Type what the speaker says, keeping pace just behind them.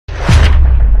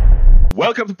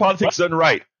Welcome to Politics Done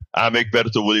Right. I'm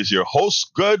Egberto Williams, your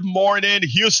host. Good morning,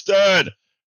 Houston.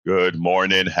 Good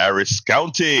morning, Harris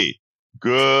County.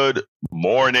 Good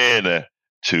morning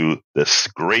to this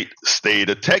great state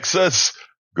of Texas.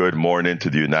 Good morning to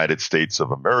the United States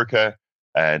of America.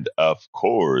 And of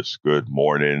course, good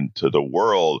morning to the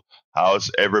world. How's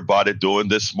everybody doing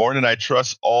this morning? I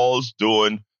trust all's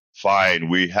doing fine.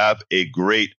 We have a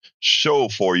great show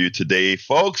for you today,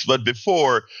 folks. But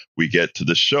before we get to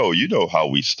the show, you know how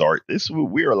we start this.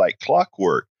 We are like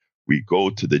clockwork. We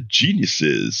go to the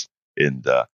geniuses in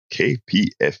the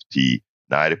KPFT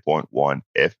 90.1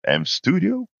 FM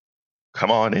studio. Come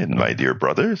on in, my dear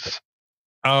brothers.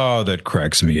 Oh, that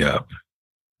cracks me up.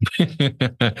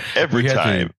 Every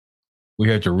time. We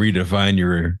have to redefine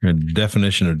your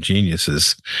definition of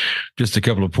geniuses. Just a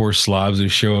couple of poor slobs who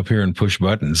show up here and push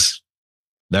buttons.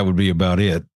 That would be about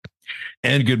it.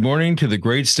 And good morning to the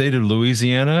great state of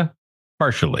Louisiana,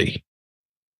 partially.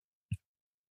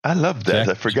 I love that.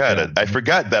 I forgot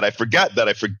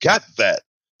that.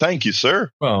 Thank you,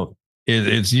 sir. Well,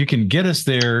 it's you can get us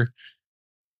there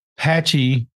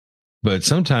patchy, but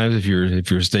sometimes if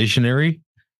you're stationary,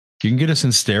 you can get us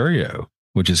in stereo,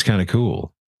 which is kind of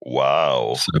cool.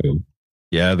 Wow. So,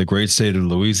 yeah, the great state of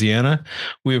Louisiana.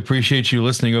 We appreciate you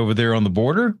listening over there on the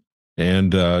border.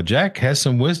 And Jack has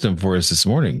some wisdom for us this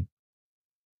morning.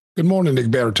 Good morning,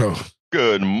 Egberto.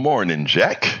 Good morning,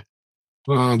 Jack.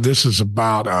 This is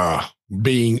about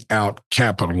being out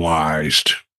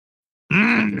capitalized.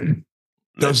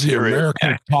 Does the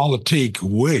American politique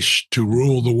wish to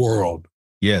rule the world?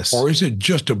 Yes. Or is it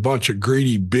just a bunch of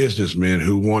greedy businessmen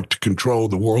who want to control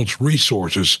the world's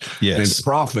resources and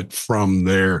profit from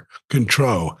their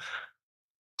control?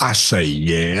 I say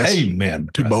yes. Amen.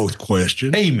 To both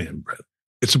questions. Amen, brother.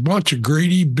 It's a bunch of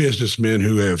greedy businessmen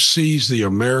who have seized the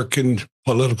American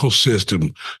political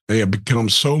system. They have become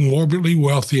so morbidly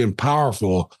wealthy and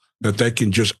powerful that they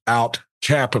can just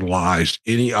out-capitalize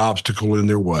any obstacle in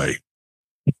their way.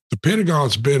 The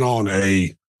Pentagon's been on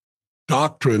a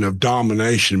doctrine of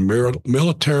domination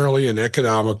militarily and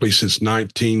economically since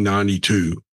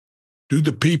 1992. Do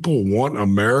the people want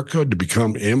America to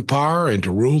become empire and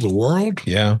to rule the world?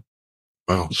 Yeah.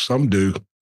 Well, some do.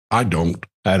 I don't.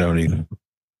 I don't either.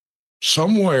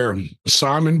 Somewhere,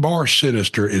 Simon Bar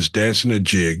Sinister is dancing a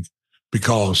jig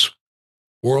because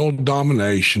world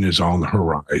domination is on the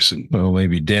horizon. Well,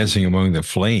 maybe dancing among the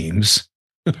flames.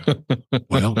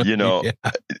 Well, yeah.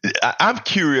 I'm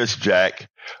curious, Jack.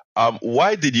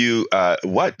 Why did you?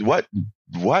 What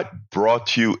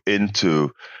brought you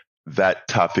into that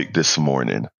topic this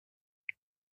morning?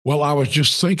 Well, I was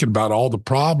just thinking about all the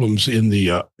problems in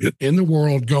the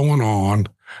world going on,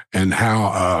 and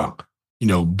how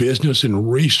business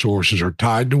and resources are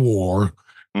tied to war,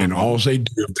 and all they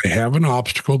do, if they have an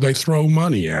obstacle, they throw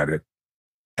money at it.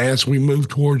 As we move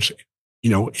towards,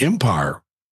 empire.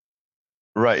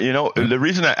 Right. The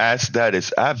reason I asked that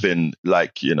is I've been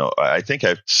like, I think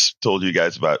I told you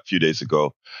guys about a few days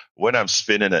ago, when I'm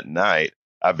spinning at night,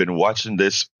 I've been watching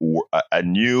a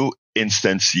new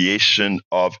instantiation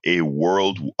of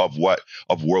World War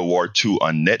II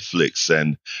on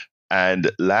Netflix.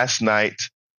 And last night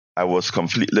I was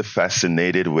completely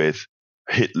fascinated with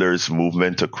Hitler's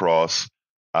movement across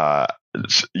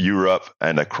Europe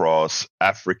and across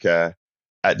Africa,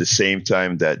 at the same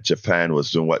time that Japan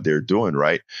was doing what they're doing,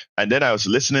 right? And then I was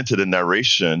listening to the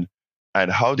narration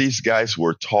and how these guys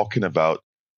were talking about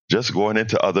just going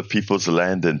into other people's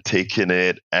land and taking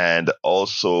it, and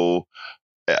also,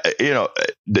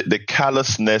 the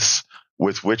callousness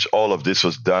with which all of this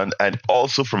was done, and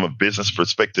also from a business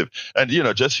perspective. And,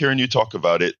 just hearing you talk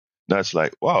about it, now it's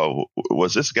like, wow,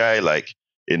 was this guy like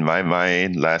in my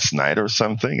mind last night or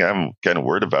something? I'm kind of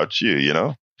worried about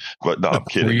you, But no, I'm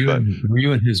kidding. Were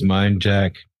you in his mind,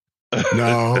 Jack?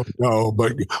 No,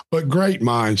 but great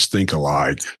minds think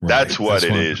alike. Right? That's what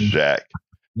it is, Jack.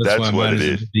 That's what it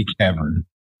is. Big cavern.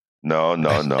 No.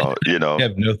 I have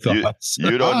no thoughts.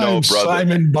 You don't know, brother.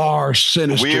 Simon Bar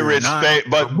Sinister. We respect,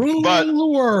 but the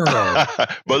world.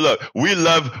 But look, we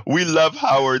love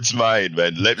Howard's mind,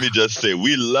 man. Let me just say,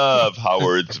 we love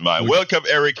Howard's mind. Welcome,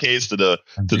 Eric Hayes, to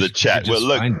the chat. Well,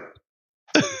 look.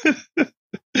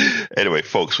 Anyway,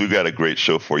 folks, we've got a great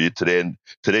show for you today. And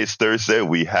today's Thursday.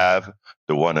 We have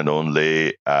the one and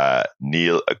only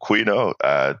Neil Aquino,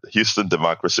 Houston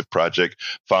Democracy Project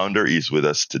founder. He's with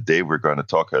us today. We're going to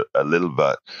talk a little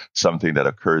about something that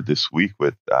occurred this week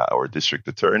with our district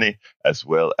attorney, as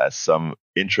well as some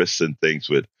interesting things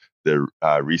with the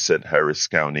recent Harris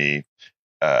County,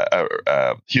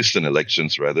 Houston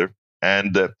elections, rather.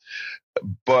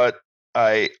 But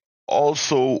I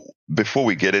also, before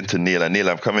we get into Neil, and Neil,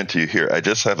 I'm coming to you here. I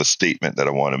just have a statement that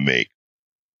I want to make.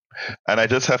 And I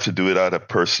just have to do it out of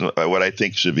personal, what I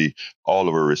think should be all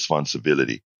of our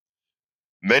responsibility.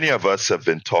 Many of us have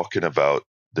been talking about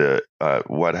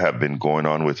what have been going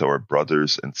on with our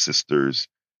brothers and sisters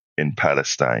in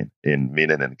Palestine,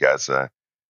 meaning in Gaza,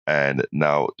 and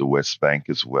now the West Bank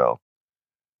as well.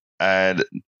 And,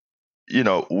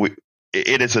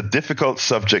 it is a difficult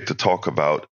subject to talk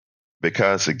about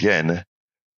because, again,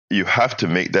 you have to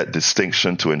make that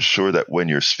distinction to ensure that when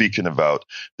you're speaking about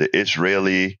the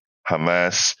Israeli,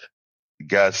 Hamas,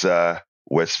 Gaza,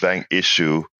 West Bank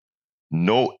issue,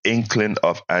 no inkling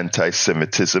of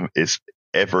anti-Semitism is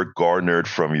ever garnered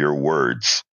from your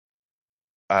words.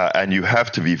 And you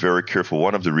have to be very careful.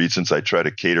 One of the reasons I try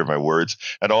to cater my words,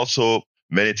 and also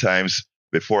many times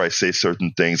before I say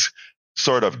certain things,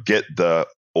 sort of get the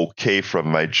okay from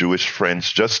my Jewish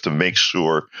friends just to make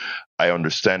sure I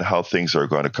understand how things are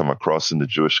going to come across in the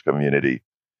Jewish community.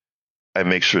 I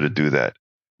make sure to do that.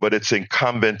 But it's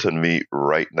incumbent on me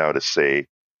right now to say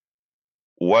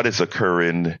what is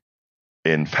occurring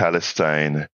in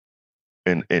Palestine,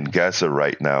 in Gaza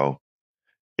right now,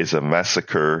 is a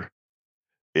massacre.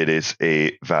 It is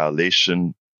a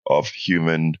violation of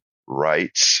human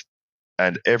rights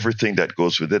and everything that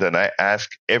goes with it. And I ask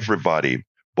everybody,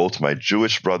 both my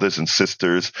Jewish brothers and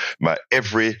sisters, my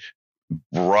every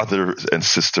brother and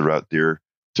sister out there,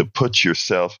 to put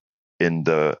yourself in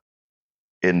the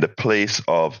place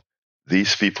of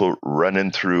these people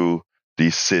running through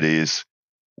these cities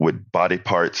with body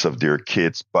parts of their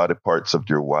kids, body parts of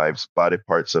their wives, body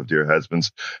parts of their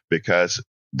husbands, because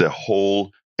the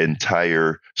whole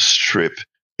entire strip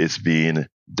is being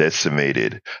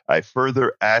decimated. I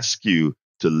further ask you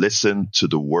to listen to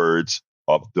the words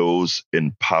of those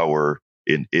in power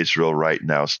in Israel right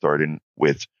now, starting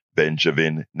with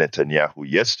Benjamin Netanyahu.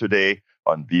 Yesterday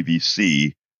on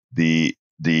BBC, the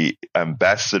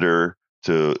ambassador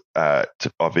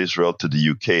of Israel to the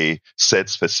UK said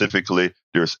specifically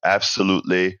there's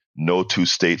absolutely no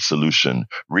two-state solution.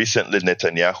 Recently,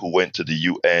 Netanyahu went to the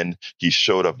UN. He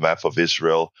showed a map of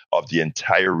Israel, of the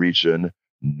entire region,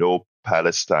 no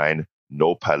Palestine,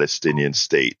 no Palestinian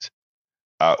state.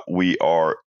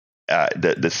 The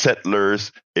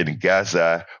settlers in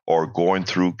Gaza are going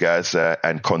through Gaza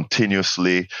and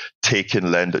continuously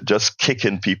taking land, just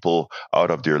kicking people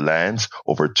out of their lands.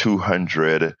 Over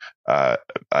 200, up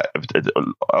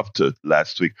to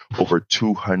last week, over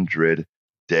 200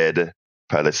 dead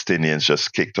Palestinians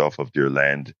just kicked off of their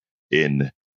land in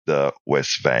the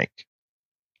West Bank.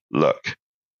 Look,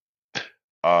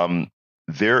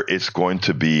 there is going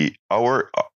to be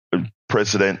our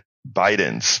President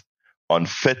Biden's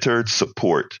unfettered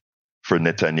support for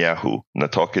Netanyahu. I'm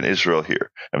not talking Israel here.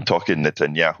 I'm talking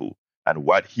Netanyahu and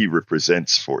what he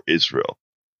represents for Israel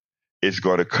is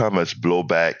going to come as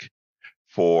blowback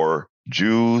for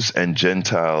Jews and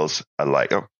Gentiles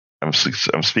alike.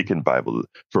 I'm speaking Bible,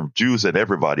 for Jews and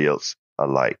everybody else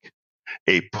alike.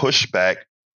 A pushback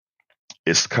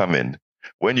is coming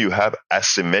when you have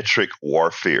asymmetric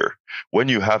warfare, when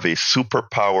you have a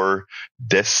superpower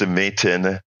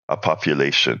decimating a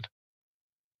population.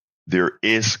 There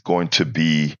is going to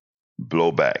be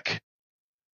blowback.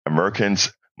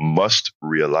 Americans must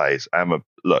realize I'm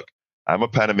a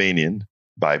Panamanian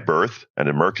by birth, an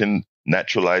American,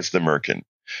 naturalized American.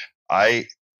 My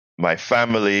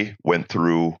family went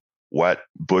through what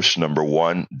Bush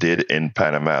 #1 did in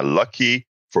Panama. Lucky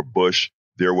for Bush,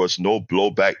 there was no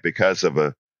blowback because of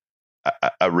a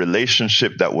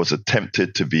relationship that was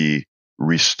attempted to be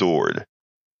restored.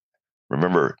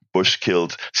 Remember, Bush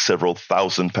killed several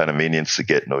thousand Panamanians to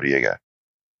get Noriega,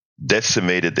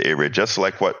 decimated the area, just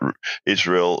like what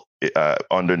Israel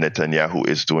under Netanyahu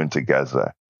is doing to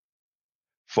Gaza.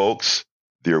 Folks,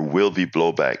 there will be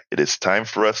blowback. It is time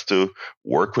for us to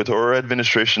work with our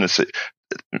administration and say,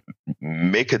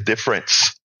 make a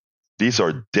difference. These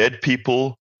are dead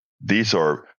people. These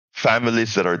are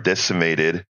families that are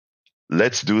decimated.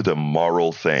 Let's do the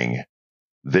moral thing.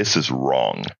 This is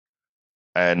wrong.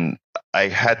 And I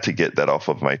had to get that off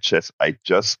of my chest. I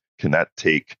just cannot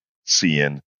take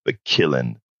seeing the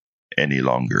killing any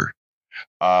longer.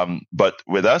 But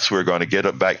with us, we're going to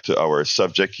get back to our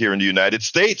subject here in the United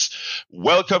States.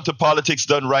 Welcome to Politics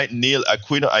Done Right, Neil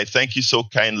Aquino. I thank you so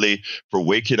kindly for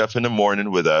waking up in the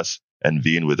morning with us and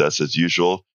being with us as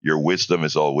usual. Your wisdom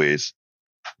is always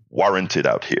warranted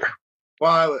out here.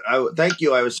 Well, I thank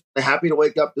you. I was happy to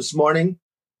wake up this morning.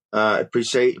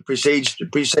 Presage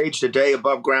the day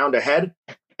above ground ahead.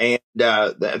 And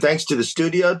thanks to the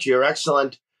studio, to your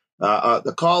excellent,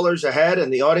 the callers ahead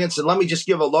and the audience. And let me just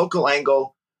give a local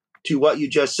angle to what you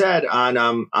just said,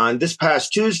 on this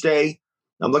past Tuesday,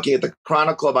 I'm looking at the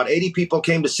Chronicle, about 80 people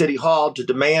came to City Hall to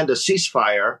demand a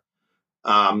ceasefire.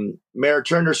 Mayor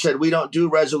Turner said, we don't do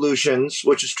resolutions,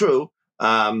 which is true.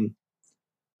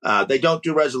 They don't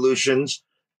do resolutions.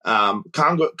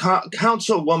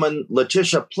 Councilwoman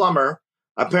Letitia Plummer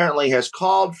apparently has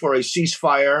called for a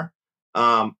ceasefire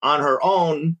on her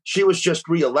own. She was just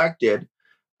reelected.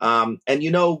 And,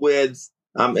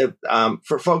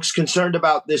 for folks concerned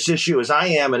about this issue, as I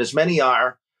am, and as many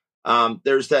are,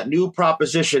 there's that new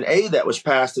Proposition A that was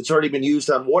passed. It's already been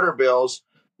used on water bills,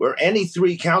 where any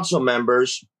 3 council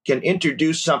members can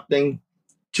introduce something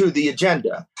to the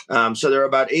agenda. So there are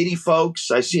about 80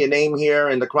 folks. I see a name here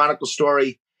in the Chronicle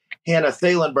story, Hannah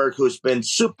Thalenberg, who's been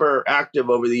super active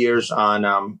over the years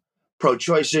on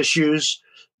pro-choice issues.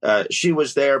 She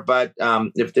was there, but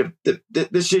if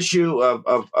this issue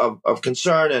of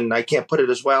concern, and I can't put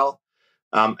it as well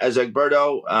as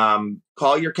Egberto,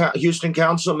 call your Houston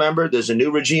council member. There's a new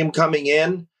regime coming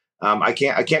in. I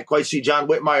can't quite see John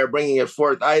Whitmire bringing it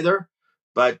forth either,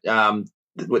 but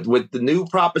with the new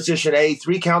Proposition A,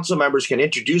 3 council members can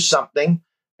introduce something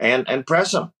and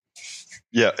press them.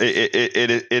 Yeah,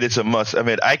 it is a must. I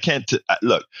mean, I can't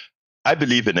look. I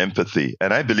believe in empathy,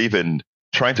 and I believe in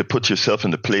trying to put yourself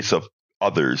in the place of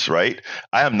others. Right?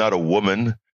 I am not a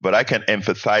woman, but I can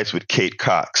empathize with Kate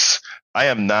Cox. I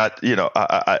am not,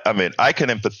 I mean, I can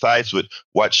empathize with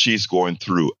what she's going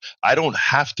through. I don't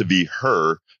have to be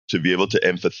her to be able to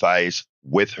empathize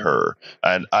with her.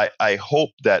 And I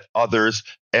hope that others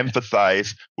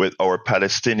empathize with our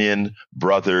Palestinian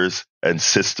brothers and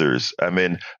sisters. I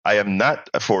mean, I am not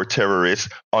for terrorists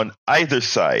on either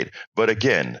side. But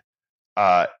again,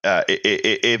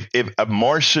 if a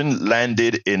Martian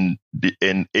landed in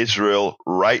Israel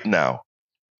right now,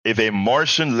 if a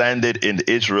Martian landed in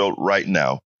Israel right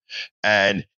now,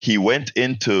 and he went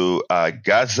into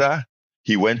Gaza,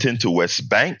 he went into West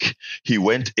Bank, he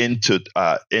went into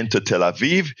Tel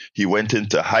Aviv, he went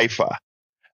into Haifa,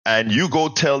 and you go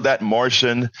tell that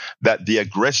Martian that the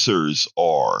aggressors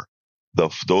are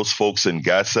those folks in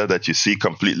Gaza that you see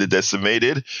completely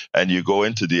decimated, and you go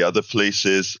into the other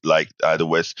places like the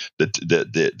West,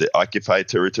 the occupied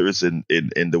territories in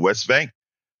the West Bank,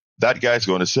 that guy's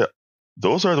going to say,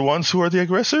 those are the ones who are the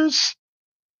aggressors?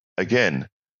 Again,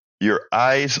 your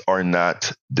eyes are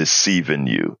not deceiving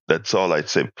you. That's all I'd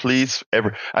say. Please,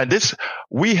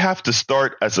 we have to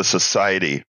start as a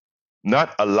society,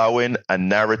 not allowing a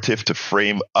narrative to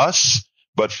frame us,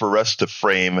 but for us to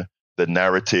frame the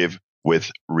narrative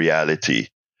with reality.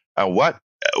 And what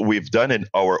we've done in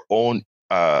our own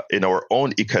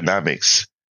economics,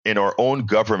 in our own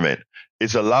government,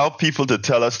 is allow people to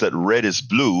tell us that red is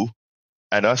blue,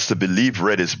 and us to believe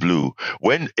red is blue.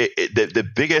 When the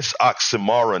biggest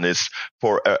oxymoron is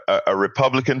for a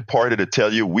Republican Party to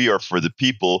tell you we are for the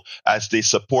people, as they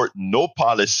support no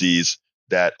policies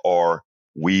that are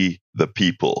we the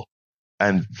people.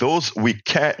 And those we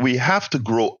have to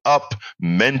grow up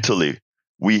mentally.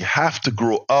 We have to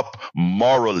grow up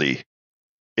morally.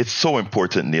 It's so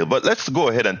important, Neil. But let's go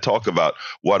ahead and talk about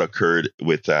what occurred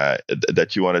with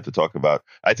that you wanted to talk about.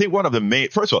 I think one of the main,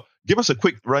 first of all, give us a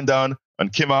quick rundown on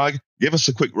Kimog. Give us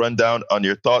a quick rundown on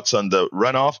your thoughts on the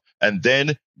runoff, and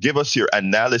then give us your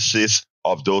analysis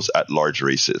of those at-large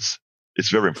races. It's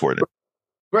very important.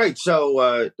 Great.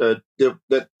 So the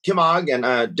Kimog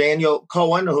and Daniel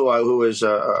Cohen, who is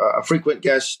a frequent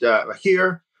guest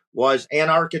here, was an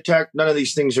architect. None of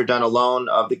these things are done alone.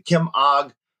 Of the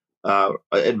Kimog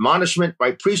admonishment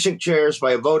by precinct chairs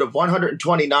by a vote of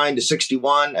 129 to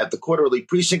 61 at the quarterly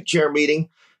precinct chair meeting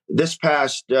this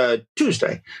past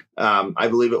Tuesday. I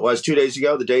believe it was 2 days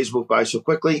ago. The days moved by so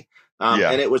quickly.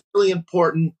 And it was really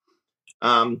important.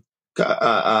 It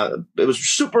was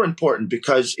super important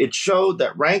because it showed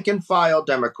that rank and file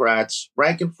Democrats,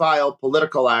 rank and file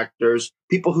political actors,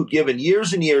 people who'd given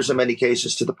years and years in many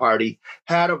cases to the party,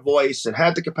 had a voice and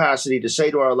had the capacity to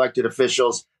say to our elected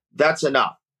officials, that's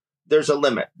enough. There's a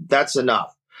limit. That's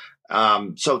enough.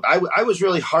 So I was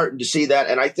really heartened to see that.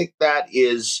 And I think that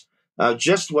is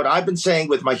just what I've been saying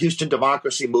with my Houston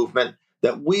democracy movement,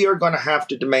 that we are going to have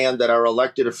to demand that our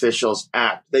elected officials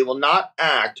act. They will not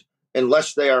act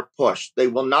unless they are pushed. They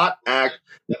will not act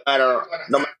no matter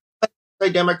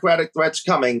Democratic threats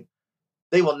coming.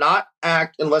 They will not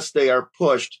act unless they are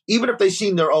pushed, even if they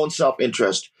see their own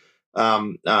self-interest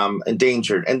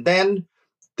endangered. And then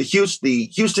the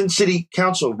Houston City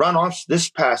Council runoffs this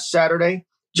past Saturday,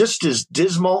 just as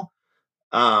dismal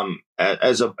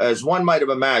as one might have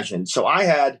imagined. So I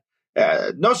had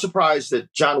no surprise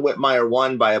that John Whitmire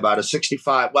won by about a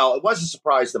 65. Well, it was a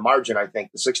surprise, the margin, I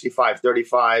think, the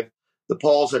 65-35. The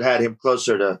polls had him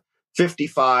closer to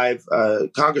 55.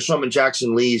 Congresswoman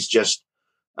Jackson Lee's just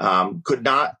could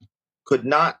not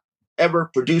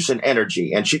ever produce an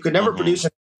energy, and she could never produce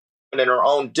an in her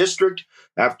own district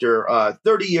after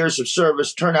 30 years of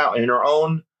service. Turnout in her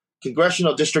own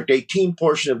congressional district 18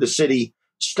 portion of the city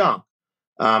stunk,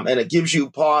 and it gives you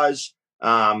pause.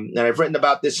 And I've written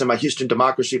about this in my Houston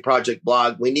Democracy Project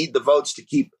blog. We need the votes to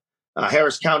keep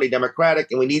Harris County Democratic,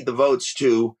 and we need the votes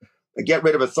to get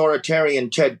rid of authoritarian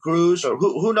Ted Cruz, or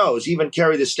who knows, even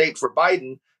carry the state for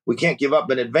Biden. We can't give up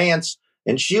in advance,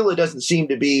 and Sheila doesn't seem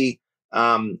to be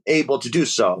able to do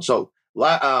so. So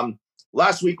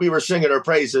last week we were singing her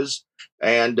praises,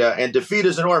 and defeat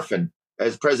as an orphan,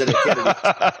 as President Kennedy.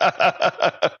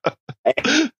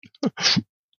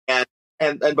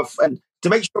 and to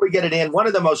make sure we get it in, one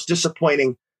of the most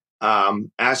disappointing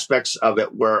aspects of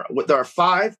it were there are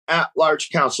 5 at-large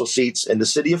council seats in the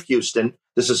city of Houston.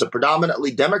 This is a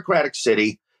predominantly Democratic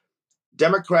city.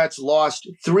 Democrats lost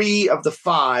 3 of the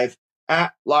 5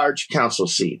 at-large council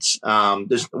seats.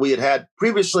 We had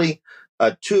previously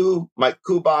 2, Mike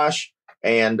Kubash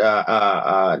and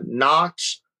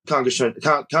Knox,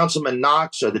 Councilman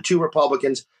Knox are the 2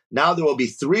 Republicans. Now there will be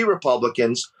 3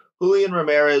 Republicans, Julian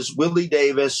Ramirez, Willie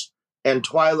Davis, and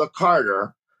Twyla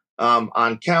Carter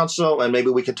on council. And maybe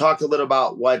we can talk a little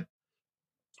about what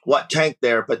tanked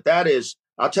there. But that is,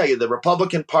 I'll tell you, the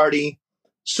Republican Party,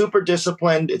 super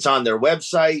disciplined. It's on their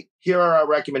website. Here are our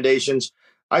recommendations.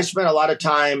 I spent a lot of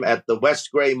time at the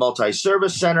West Gray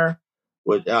Multi-Service Center,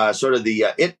 with sort of the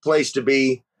it place to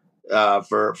be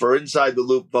for inside the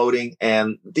loop voting.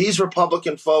 And these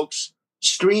Republican folks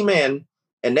stream in,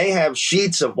 and they have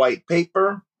sheets of white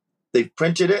paper. They've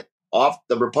printed it off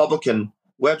the Republican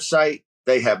website.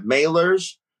 They have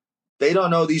mailers. They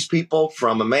don't know these people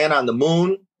from a man on the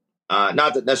moon.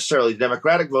 Not that necessarily the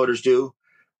Democratic voters do.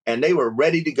 And they were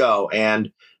ready to go.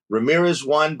 And Ramirez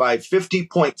won by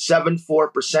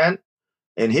 50.74%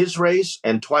 in his race,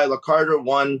 and Twyla Carter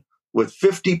won with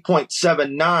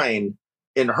 50.79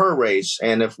 in her race.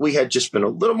 And if we had just been a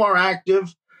little more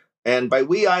active, and by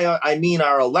we, I mean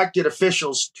our elected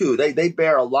officials too, they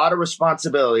bear a lot of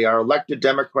responsibility. Our elected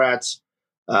Democrats,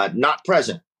 not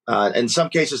present, in some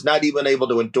cases, not even able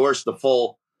to endorse the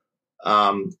full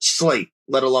slate,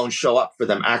 let alone show up for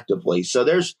them actively. So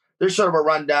there's sort of a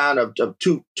rundown of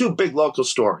two big local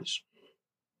stories.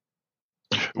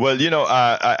 Well,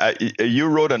 you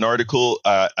wrote an article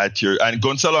and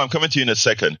Gonzalo, I'm coming to you in a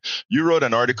second. You wrote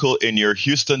an article in your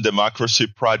Houston Democracy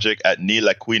Project at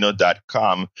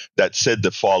neilaquino.com that said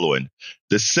the following.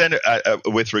 The Senate,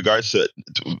 with regards to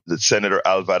the Senator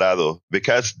Alvarado,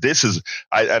 because this is,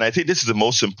 I think this is the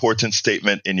most important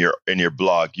statement in your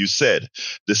blog. You said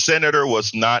the senator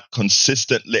was not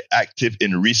consistently active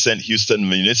in recent Houston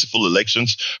municipal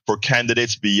elections for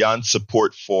candidates beyond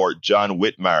support for John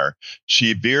Whitmire.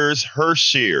 She bears her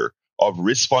share of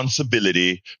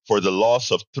responsibility for the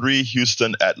loss of 3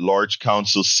 Houston at-large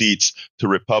council seats to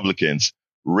Republicans.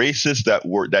 Races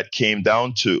that came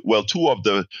down to, 2 of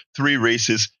the 3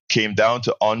 races came down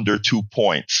to under 2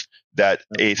 points, that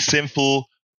a simple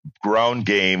ground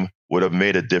game would have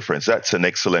made a difference. That's an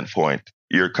excellent point.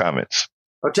 Your comments.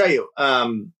 I'll tell you,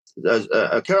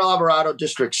 Carol Alvarado,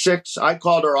 District 6, I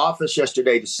called her office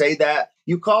yesterday to say that.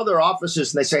 You call their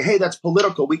offices and they say, hey, that's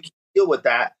political. We can't deal with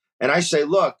that. And I say,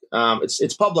 look,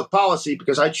 it's public policy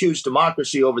because I choose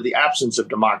democracy over the absence of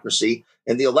democracy.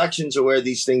 And the elections are where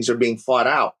these things are being fought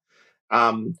out.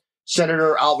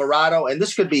 Senator Alvarado, and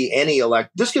this could be any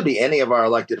of our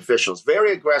elected officials,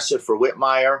 very aggressive for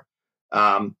Whitmire.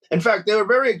 In fact, they were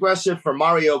very aggressive for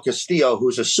Mario Castillo,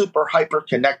 who's a super hyper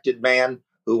connected man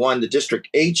who won the District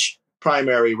H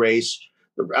primary race.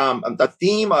 The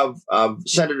theme of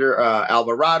Senator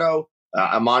Alvarado,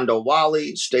 Armando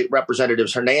Wally, State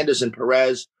Representatives Hernandez and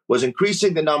Perez, was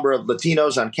increasing the number of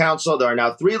Latinos on council. There are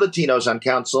now 3 Latinos on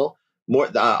council.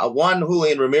 One,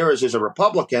 Julian Ramirez, is a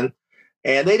Republican,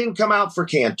 and they didn't come out for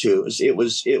Cantu. It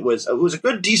was a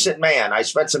good, decent man. I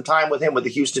spent some time with him with the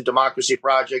Houston Democracy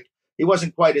Project. He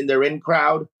wasn't quite in their in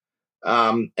crowd,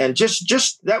 and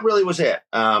just that really was it.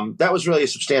 That was really a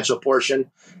substantial portion,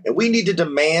 and we need to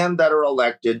demand that our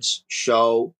electeds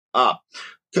show up.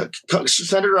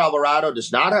 Senator Alvarado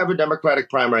does not have a Democratic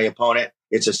primary opponent.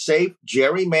 It's a safe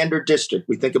gerrymandered district.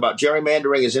 We think about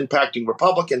gerrymandering as impacting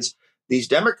Republicans. These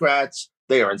Democrats,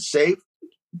 they are in safe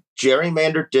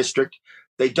gerrymandered district.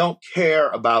 They don't care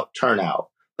about turnout.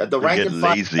 That the rank and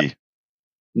file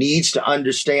needs to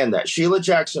understand that. Sheila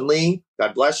Jackson Lee,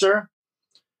 God bless her,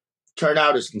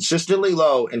 turnout is consistently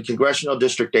low in Congressional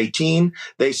District 18.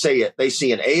 They say it. They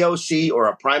see an AOC or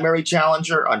a primary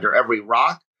challenger under every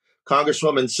rock.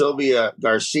 Congresswoman Sylvia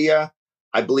Garcia,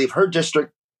 I believe her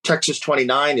district Texas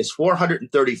 29 is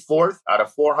 434th out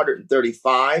of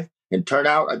 435 in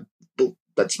turnout.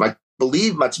 That's my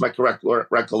correct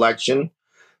recollection.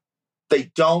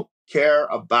 They don't care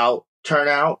about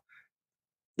turnout.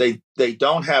 They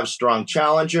don't have strong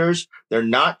challengers. They're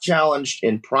not challenged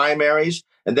in primaries.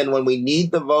 And then when we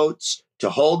need the votes to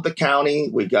hold the county,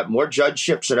 we've got more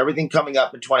judgeships and everything coming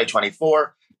up in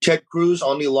 2024. Ted Cruz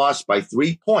only lost by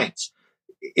 3 points.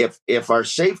 If our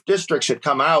safe districts had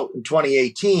come out in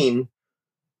 2018,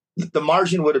 the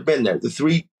margin would have been there. The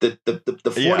 48. Yeah.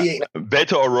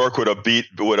 Beto O'Rourke would have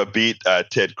beat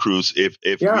Ted Cruz if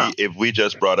we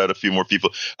just brought out a few more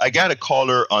people. I got a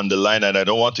caller on the line, and I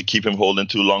don't want to keep him holding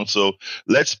too long. So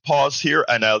let's pause here.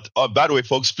 And by the way,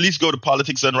 folks, please go to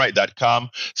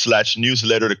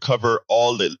politicsdoneright.com/newsletter to cover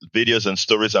all the videos and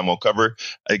stories I'm gonna cover.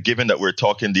 Given that we're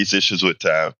talking these issues with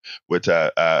brother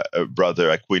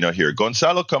Aquino here.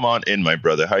 Gonzalo, come on in, my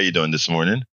brother. How are you doing this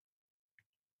morning?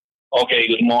 Okay,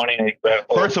 good morning.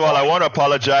 First of all, I want to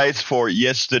apologize for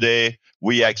yesterday.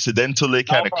 We accidentally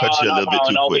kind of cut you a little bit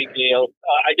too quick. Big deal.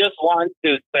 I just want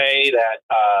to say that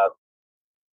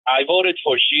I voted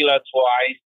for Sheila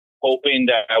twice, hoping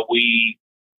that we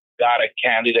got a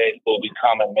candidate who will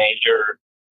become a major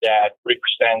that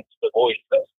represents the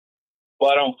voices.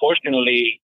 But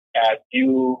unfortunately, as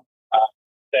you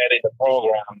said in the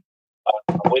program,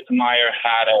 Whitmire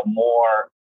had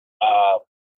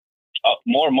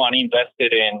more money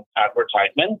invested in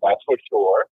advertisement, that's for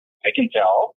sure. I can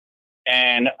tell.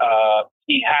 And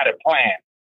he had a plan.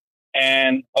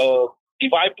 And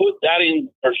if I put that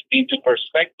into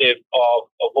perspective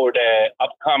for the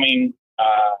upcoming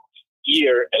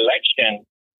election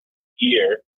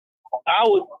year, I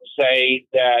would say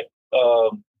that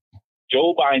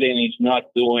Joe Biden is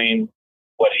not doing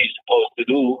what he's supposed to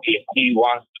do if he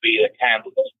wants to be the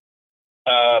candidate.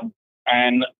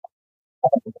 And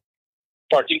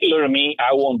particularly me,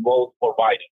 I won't vote for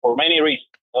Biden for many reasons.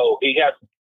 So he has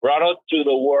brought us to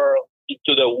the war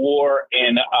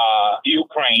in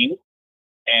Ukraine,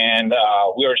 and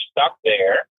we're stuck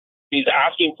there. He's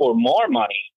asking for more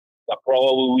money that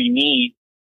probably we need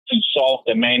to solve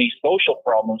the many social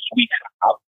problems we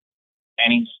have.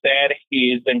 And instead,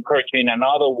 he is encouraging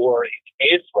another war in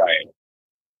Israel.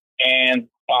 And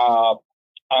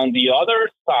on the other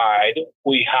side,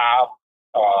 we have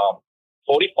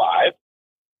 45,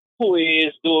 who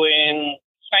is doing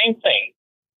the same thing.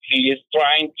 He is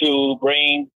trying to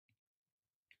bring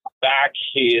back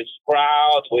his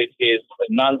crowd with his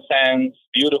nonsense,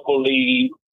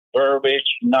 beautifully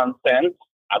verbiage nonsense,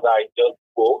 as I just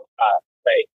will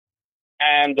say.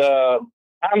 And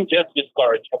I'm just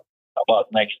discouraged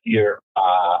about next year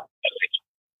election.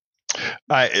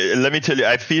 Let me tell you,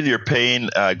 I feel your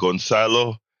pain,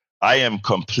 Gonzalo. I am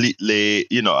completely,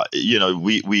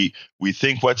 we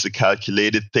think what's a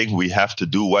calculated thing. We have to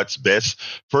do what's best.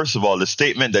 First of all, the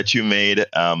statement that you made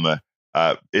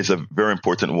is a very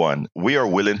important one. We are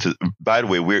willing to, by the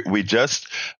way,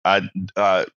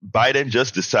 Biden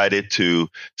just decided to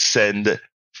send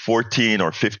 14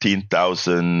 or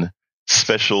 15,000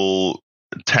 special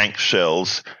tank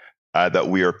shells that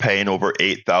we are paying over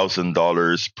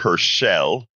 $8,000 per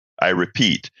shell. I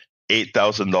repeat,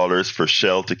 $8,000 per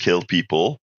shell to kill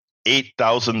people,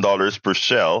 $8,000 per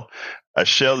shell, a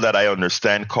shell that I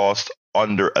understand costs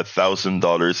under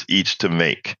 $1,000 each to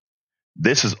make.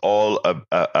 This is all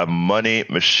a money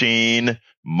machine,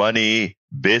 money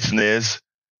business.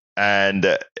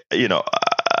 And,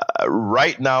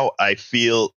 right now I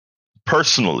feel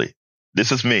personally,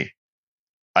 this is me,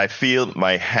 I feel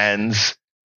my hands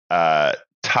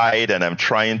tied, and I'm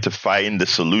trying to find the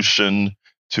solution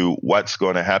to what's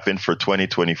going to happen for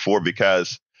 2024,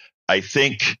 because I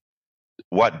think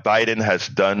what Biden has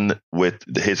done with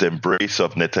his embrace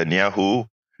of Netanyahu,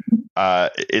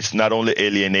 it's not only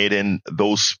alienating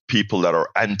those people that are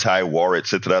anti-war,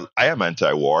 etc. I am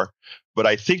anti-war, but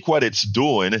I think what it's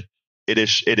doing, it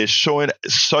is showing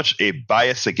such a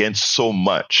bias against so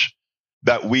much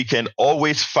that we can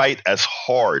always fight as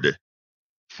hard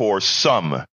for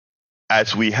some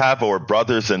as we have our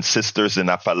brothers and sisters in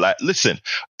Appalachia. Listen,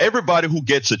 everybody who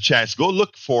gets a chance, go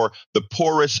look for the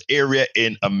poorest area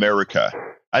in America.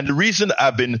 And the reason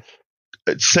I've been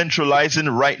centralizing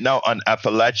right now on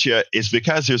Appalachia is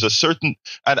because there's a certain,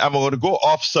 and I'm going to go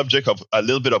off subject of a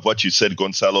little bit of what you said,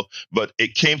 Gonzalo, but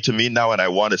it came to me now and I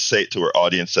want to say it to our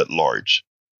audience at large.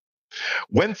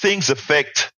 When things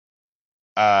affect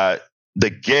the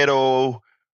ghetto,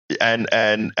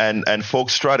 and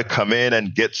folks try to come in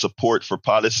and get support for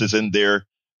policies in there,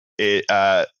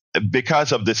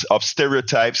 because of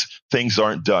stereotypes, things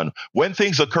aren't done. When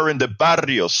things occur in the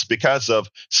barrios because of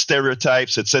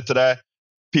stereotypes, etc.,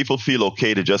 people feel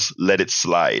okay to just let it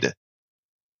slide.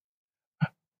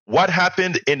 What's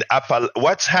happening in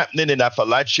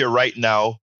Appalachia right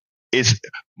now is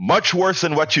much worse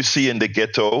than what you see in the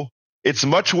ghetto. It's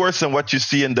much worse than what you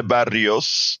see in the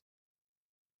barrios.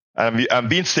 I'm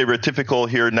being stereotypical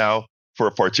here now for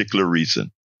a particular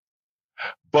reason.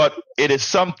 But it is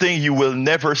something you will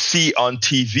never see on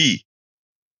TV.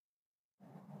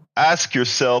 Ask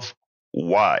yourself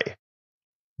why.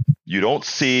 You don't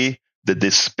see the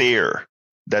despair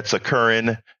that's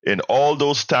occurring in all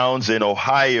those towns in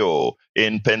Ohio,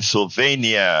 in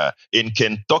Pennsylvania, in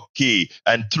Kentucky,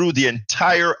 and through the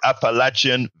entire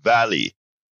Appalachian Valley.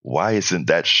 Why isn't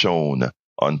that shown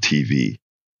on TV?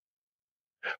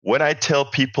 When I tell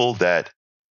people that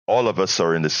all of us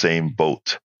are in the same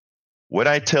boat, when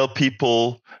I tell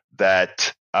people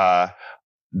that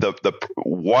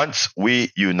once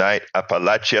we unite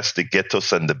Appalachias, the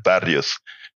ghettos, and the barrios,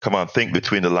 come on, think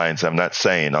between the lines. I'm not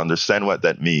saying, understand what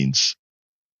that means.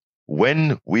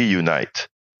 When we unite,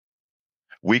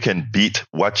 we can beat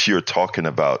what you're talking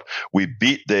about. We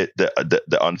beat the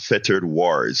unfettered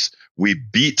wars. We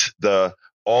beat the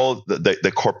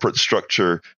corporate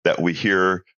structure that we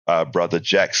hear Brother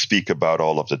Jack speak about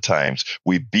all of the times.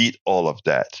 We beat all of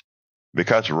that.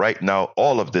 Because right now,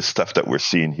 all of this stuff that we're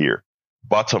seeing here,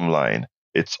 bottom line,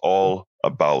 it's all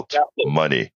about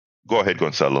money. Go ahead,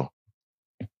 Gonzalo.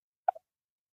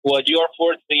 What you're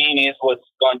foreseeing is what's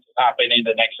going to happen in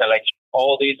the next election.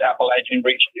 All these Appalachian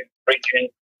region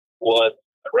was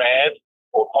red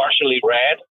or partially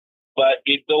red, but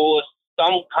if there was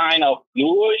some kind of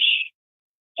bluish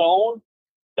tone,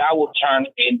 that would turn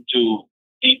into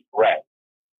deep red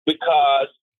because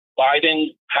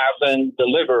Biden hasn't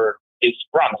delivered his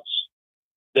promise.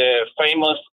 The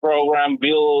famous program,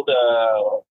 Rebuild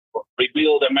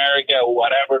America,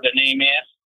 whatever the name is,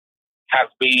 has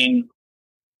been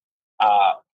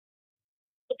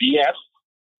BS,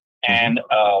 and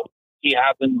he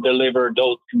hasn't delivered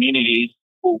those communities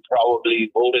who probably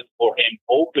voted for him,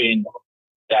 hoping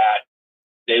that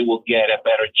they will get a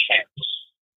better chance.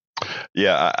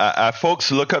 Yeah,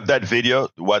 folks, look up that video.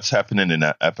 What's happening in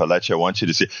Appalachia? I want you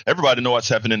to see. Everybody know what's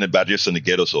happening in the barrios and the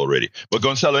ghettos already. But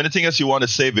Gonzalo, anything else you want to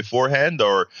say beforehand,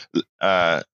 or?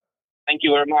 Thank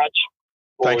you very much.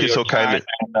 Thank you so kindly.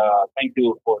 And thank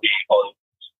you for the audience.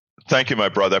 Thank you, my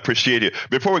brother. I appreciate you.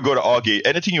 Before we go to Augie,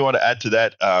 anything you want to add to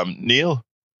that, Neil?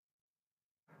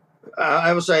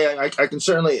 I will say I can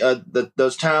certainly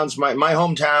those towns. My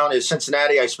hometown is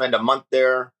Cincinnati. I spend a month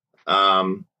there.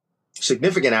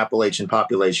 Significant Appalachian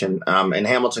population in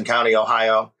Hamilton County,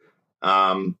 Ohio,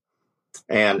 and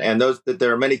those that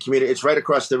there are many communities. It's right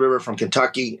across the river from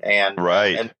Kentucky, and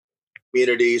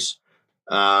communities.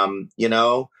 And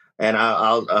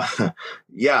I'll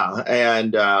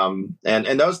and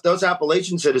those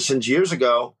Appalachian citizens years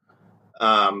ago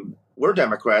were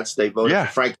Democrats. They voted for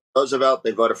Franklin Roosevelt.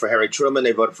 They voted for Harry Truman.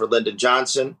 They voted for Lyndon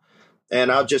Johnson.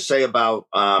 And I'll just say about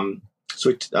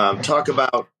talk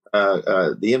about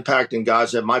the impact in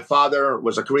Gaza. My father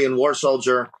was a Korean War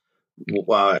soldier.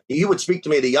 He would speak to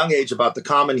me at a young age about the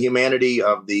common humanity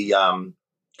of the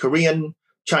Korean,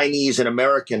 Chinese, and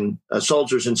American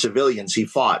soldiers and civilians he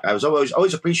fought. I was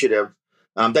always appreciative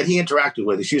that he interacted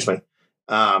with. Excuse me.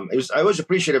 I was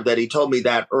appreciative that he told me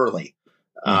that early.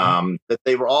 That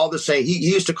they were all the same. He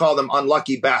used to call them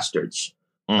unlucky bastards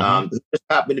who just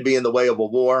happened to be in the way of a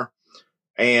war.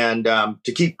 And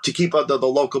to keep up the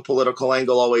local political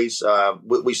angle, always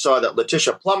we saw that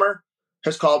Letitia Plummer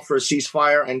has called for a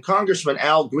ceasefire, and Congressman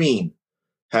Al Green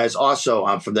has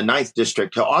also from the 9th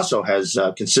district also has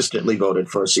consistently voted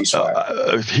for a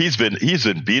ceasefire. He's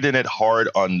been beating it hard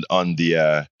on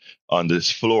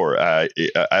this floor. I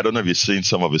don't know if you've seen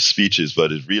some of his speeches,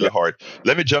 but it's really hard.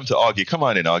 Let me jump to Augie. Come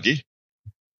on in, Augie.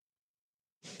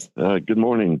 Good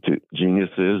morning to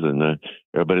geniuses and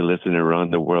everybody listening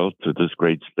around the world to this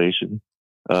great station.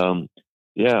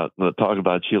 Talk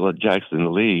about Sheila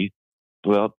Jackson Lee.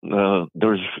 Well,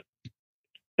 there's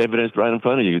evidence right in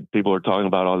front of you. People are talking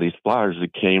about all these flyers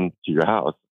that came to your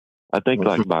house. I think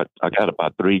I got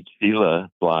about 3 Sheila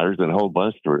flyers and a whole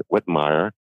bunch for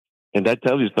Whitmire. And that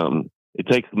tells you something. It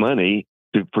takes money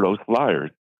for those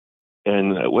flyers.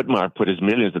 And Whitmire put his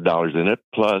millions of dollars in it,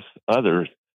 plus others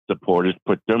supporters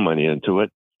put their money into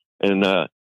it. And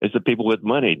it's the people with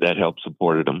money that helped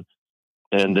supported them.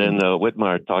 And then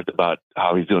Whitmire talked about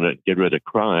how he's going to get rid of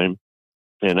crime.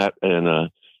 And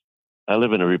I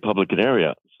live in a Republican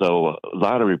area, so a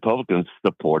lot of Republicans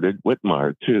supported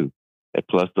Whitmire too, and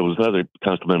plus those other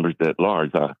council members at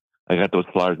large. I got those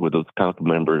flyers with those council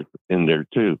members in there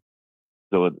too.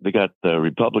 So they got the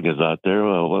Republicans out there.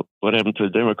 What happened to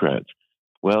the Democrats?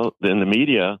 Well, in the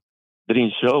media, they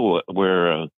didn't show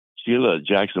where Sheila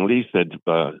Jackson Lee said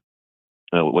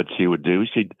what she would do.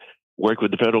 She'd worked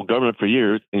with the federal government for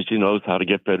years, and she knows how to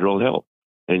get federal help.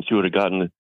 And she would have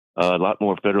gotten a lot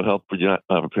more federal help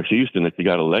for Houston if she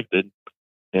got elected.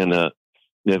 And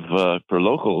if for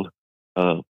local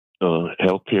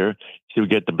help here, she would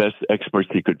get the best experts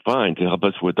she could find to help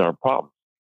us with our problems.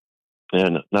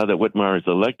 And now that Whitmire is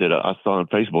elected, I saw on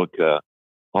Facebook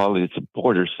all his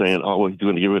supporters saying, "Oh, well, he's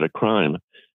going to get rid of crime."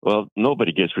 Well,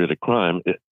 nobody gets rid of crime.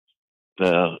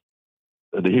 The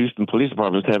Houston Police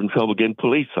Department is having trouble getting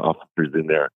police officers in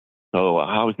there. So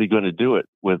how is he going to do it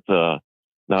with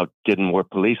now getting more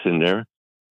police in there?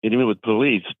 And even with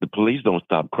police, the police don't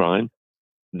stop crime.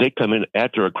 They come in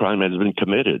after a crime has been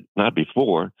committed, not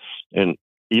before. And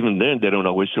even then, they don't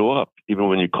always show up. Even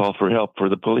when you call for help for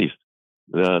the police,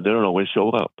 they don't always show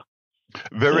up.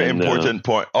 Very important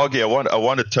point. Augie, I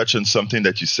want to touch on something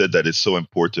that you said that is so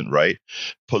important, right?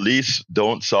 Police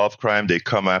don't solve crime. They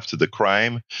come after the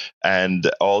crime.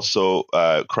 And also,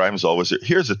 crime is always...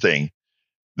 Here's the thing.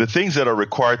 The things that are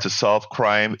required to solve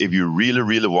crime, if you really,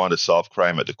 really want to solve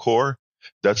crime at the core,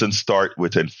 doesn't start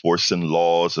with enforcing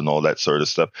laws and all that sort of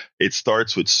stuff. It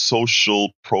starts with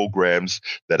social programs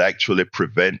that actually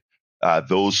prevent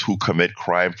those who commit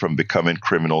crime from becoming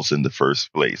criminals in the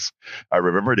first place. I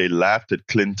remember they laughed at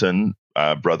Clinton,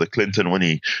 Brother Clinton, when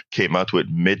he came out with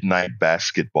midnight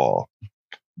basketball.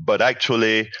 But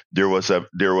actually, there was a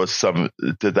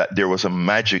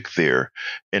magic there.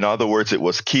 In other words, it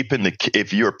was keeping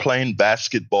if you're playing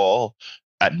basketball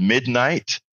at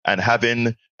midnight and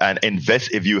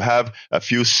if you have a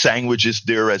few sandwiches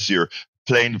there as you're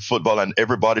playing football and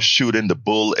everybody's shooting the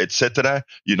bull, etc.,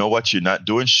 you know what you're not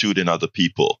doing? Shooting other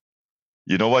people.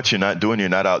 You know what you're not doing? You're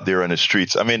not out there on the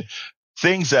streets. I mean,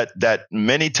 things that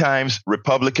many times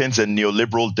Republicans and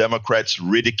neoliberal Democrats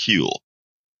ridicule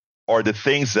are the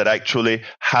things that actually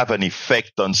have an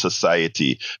effect on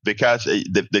society, because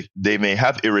they may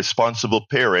have irresponsible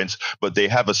parents, but they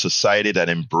have a society that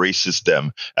embraces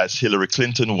them. As Hillary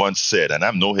Clinton once said, and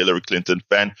I'm no Hillary Clinton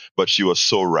fan, but she was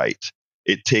so right.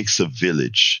 It takes a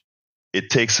village. It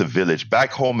takes a village.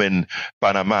 Back home in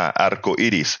Panama, Arco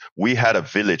Iris, we had a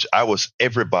village. I was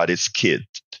everybody's kid.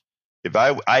 If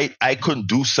I couldn't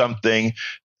do something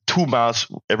 2 miles,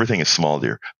 everything is small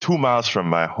there, 2 miles from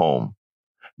my home,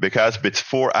 because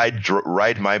before I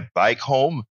ride my bike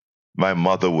home, my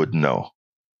mother would know.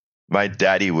 My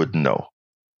daddy would know.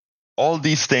 All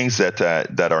these things that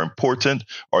are important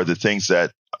are the things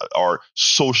that are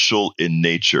social in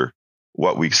nature,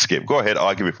 what we skip. Go ahead,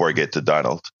 Augie, before I get to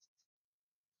Donald.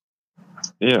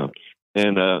 Yeah.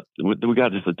 And we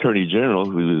got this attorney general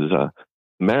who was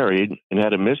married and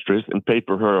had a mistress and paid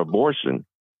for her abortion.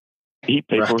 He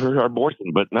paid for her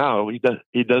abortion, but now he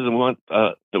doesn't want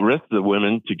the rest of the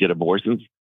women to get abortions.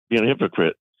 Being a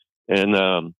hypocrite,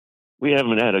 and we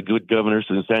haven't had a good governor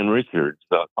since San Richard.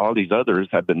 All these others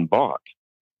have been bought,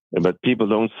 but people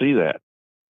don't see that.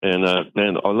 And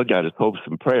all look at is hopes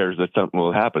and prayers that something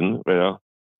will happen. Well,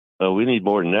 we need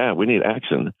more than that. We need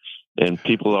action, and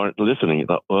people aren't listening.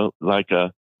 Well, like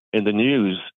in the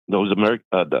news, those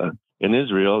in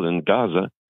Israel and Gaza,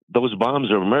 those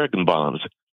bombs are American bombs.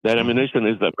 That ammunition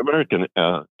is the American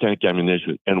tank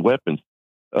ammunition and weapons.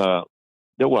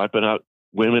 They're wiping out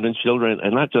women and children,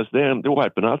 and not just them, they're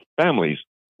wiping out families.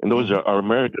 And those are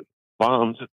American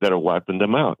bombs that are wiping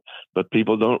them out. But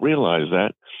people don't realize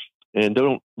that. And they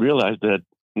don't realize that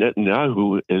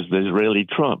Netanyahu is the Israeli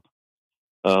Trump.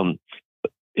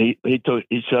 He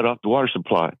shut off the water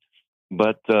supply.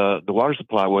 But the water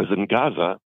supply was in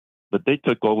Gaza, but they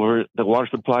took over the water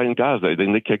supply in Gaza.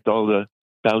 Then they kicked all the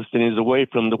Palestinians away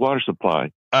from the water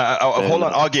supply. Hold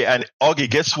on, Augie. And Augie,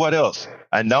 guess what else?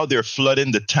 And now they're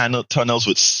flooding the tunnels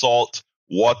with salt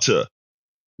water,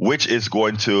 which is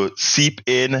going to seep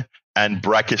in and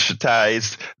brackish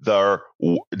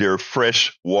their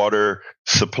fresh water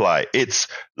supply.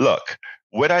 Look,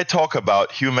 when I talk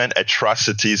about human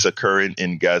atrocities occurring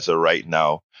in Gaza right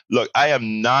now, look, I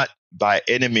am not by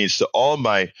any means to all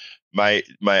my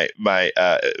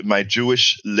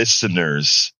Jewish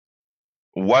listeners.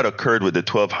 What occurred with the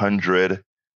 1200,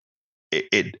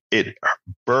 it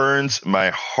burns my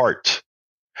heart.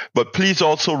 But please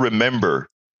also remember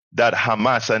that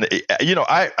Hamas, and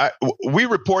we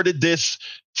reported this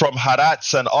from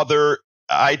Haaretz and other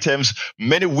items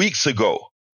many weeks ago.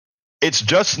 It's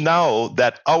just now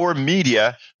that our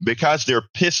media, because they're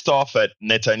pissed off at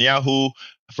Netanyahu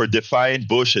for defying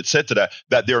Bush, etc.,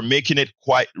 that they're making it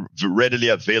quite readily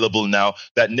available now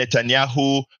that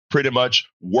Netanyahu pretty much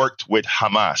worked with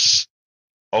Hamas.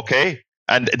 Okay?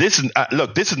 And this is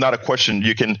look. This is not a question.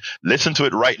 You can listen to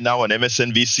it right now on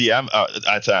MSNBC.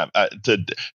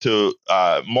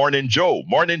 Morning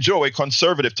Joe, a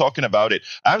conservative, talking about it.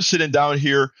 I'm sitting down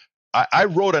here. I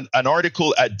wrote an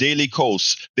article at Daily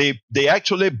Kos. They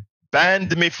actually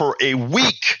banned me for a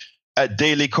week at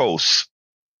Daily Kos,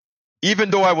 even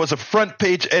though I was a front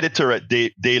page editor at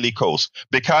Daily Kos,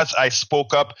 because I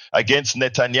spoke up against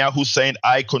Netanyahu, saying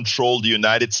I control the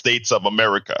United States of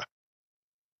America.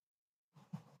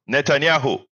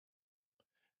 Netanyahu.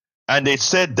 And they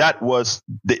said that was,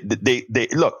 they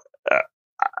look,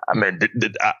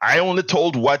 I only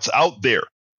told what's out there,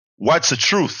 what's the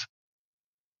truth.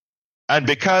 And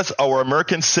because our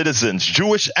American citizens,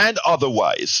 Jewish and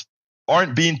otherwise,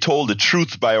 aren't being told the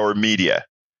truth by our media,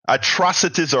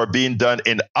 atrocities are being done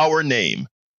in our name,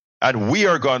 and we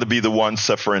are going to be the ones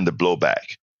suffering the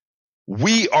blowback.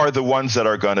 We are the ones that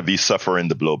are going to be suffering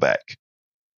the blowback.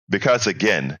 Because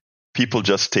again, people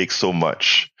just take so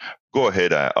much. Go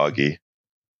ahead, Augie.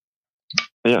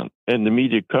 Yeah, and the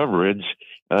media coverage,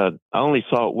 I only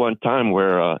saw it one time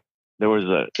where there was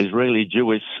an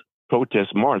Israeli-Jewish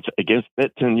protest march against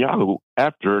Netanyahu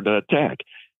after the attack.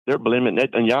 They're blaming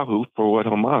Netanyahu for what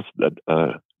Hamas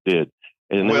did,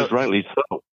 and it was rightly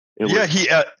so. He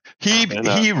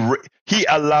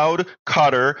allowed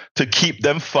Qatar to keep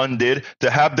them funded, to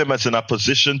have them as an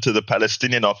opposition to the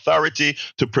Palestinian Authority,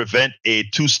 to prevent a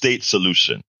two-state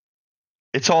solution.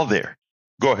 It's all there.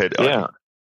 Go ahead. Yeah,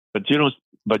 but you don't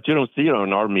see it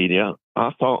on our media.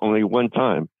 I saw it only one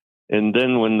time, and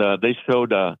then when they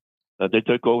showed they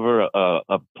took over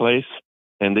a place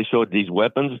and they showed these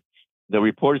weapons, the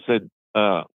reporter said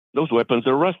those weapons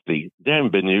are rusty. They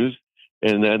haven't been used.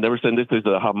 And they were saying this is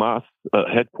the Hamas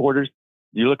headquarters.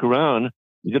 You look around,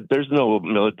 there's no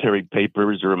military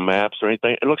papers or maps or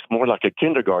anything. It looks more like a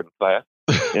kindergarten class.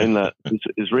 And this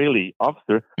Israeli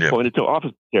officer pointed to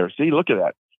office there. See, look at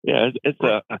that. Yeah, it's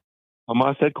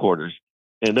Hamas headquarters.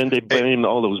 And then they blame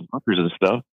all those bunkers and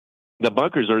stuff. The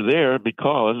bunkers are there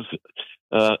because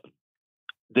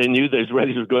they knew the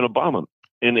Israelis were going to bomb them.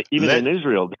 And even in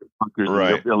Israel, there are bunkers in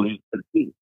their buildings.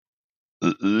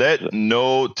 Let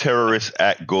no terrorist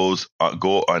act go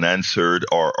unanswered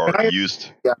or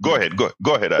used. Yeah. Go ahead. Go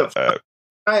ahead.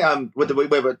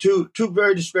 With two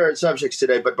very disparate subjects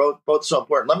today, but both so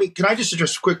important. Can I just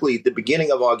address quickly the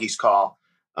beginning of Augie's call,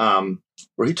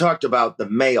 where he talked about the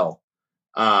mail,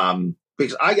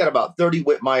 because I got about 30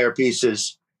 Whitmire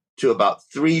pieces to about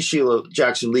 3 Sheila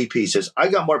Jackson Lee pieces. I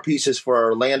got more pieces for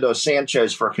Orlando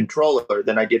Sanchez for controller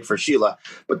than I did for Sheila.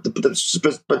 But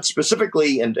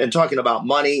specifically, and talking about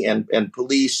money and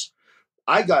police,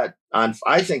 I got on,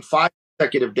 I think, 5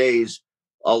 consecutive days,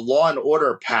 a Law and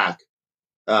Order PAC,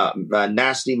 a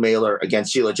nasty mailer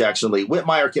against Sheila Jackson Lee.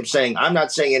 Whitmire kept saying, I'm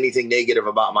not saying anything negative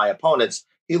about my opponents.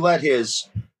 He let his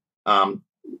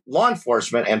law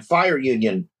enforcement and fire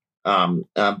union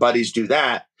buddies do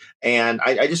that. And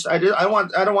I don't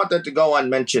want that to go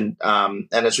unmentioned. And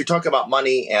as we talk about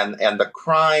money and the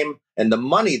crime and the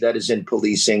money that is in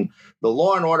policing, the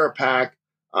Law and Order PAC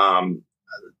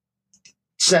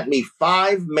sent me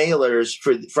 5 mailers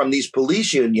from these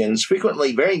police unions,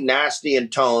 frequently very nasty in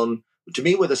tone, to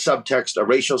me with a subtext, a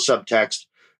racial subtext.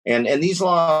 And these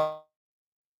law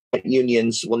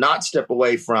unions will not step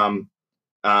away from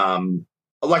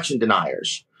election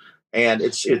deniers. And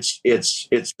it's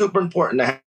super important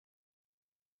to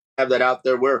have that out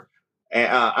there. We're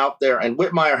out there, and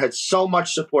Whitmire had so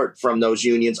much support from those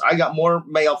unions. I got more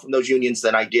mail from those unions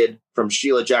than I did from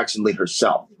Sheila Jackson Lee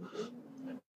herself.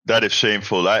 That is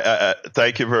shameful. I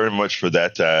thank you very much for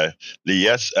that, Lee.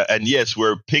 Yes, and yes,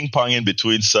 we're ping-ponging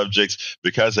between subjects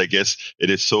because I guess it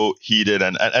is so heated.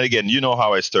 And again, you know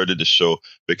how I started the show,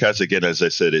 because again, as I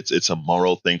said, it's a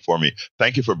moral thing for me.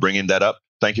 Thank you for bringing that up.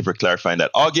 Thank you for clarifying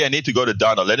that. Augie, I need to go to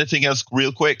Donald. Anything else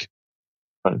real quick?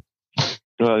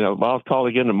 I'll call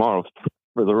again tomorrow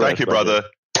for the rest. Thank you, brother.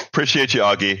 Appreciate you,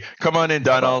 Augie. Come on in,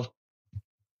 Donald.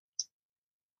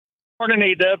 Morning,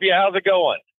 EW. How's it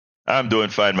going? I'm doing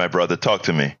fine, my brother. Talk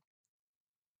to me.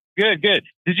 Good.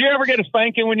 Did you ever get a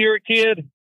spanking when you were a kid?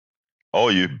 Oh,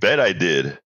 you bet I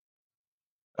did.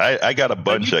 I got a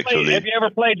bunch, actually. Have you ever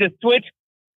played the Switch?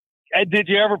 Did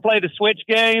you ever play the Switch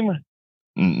game?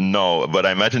 No, but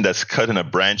I imagine that's cutting a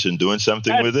branch and doing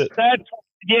something with it.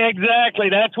 Yeah, exactly.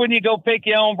 That's when you go pick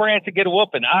your own branch and get a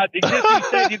whooping. You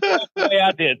said you go the way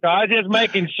I did, so I was just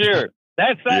making sure.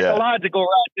 That's psychological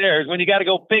right there, is when you got to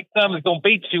go pick something that's going to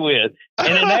beat you with.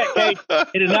 And in that case,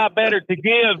 it is not better to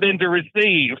give than to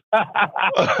receive.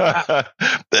 Okay.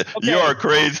 You are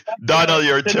crazy. Donald,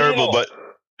 you're terrible, Neil. But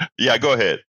yeah, go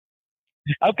ahead.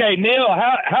 Okay, Neil,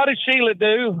 how does Sheila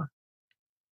do?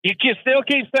 You can still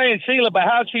keep saying Sheila, but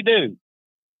how'd she do?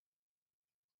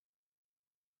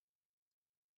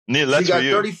 Neil, that's she got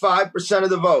for you. 35% of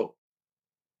the vote.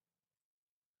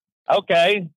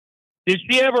 Okay. Did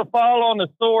she ever fall on the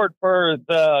sword for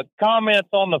the comments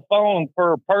on the phone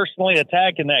for personally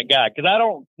attacking that guy? Because I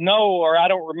don't know, or I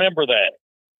don't remember that.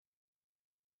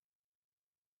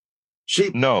 She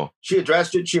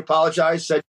addressed it. She apologized,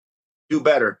 said, do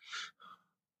better.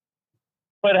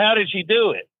 But how did she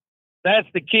do it? That's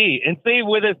the key. And see,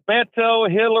 with this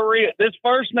Beto, Hillary, this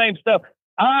first name stuff,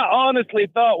 I honestly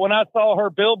thought when I saw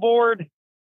her billboard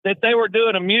that they were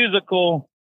doing a musical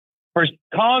for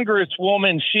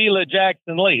Congresswoman Sheila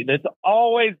Jackson Lee. That's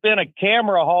always been a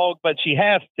camera hog, but she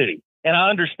has to. And I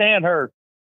understand her.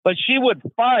 But she would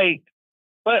fight,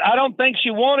 but I don't think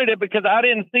she wanted it because I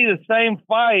didn't see the same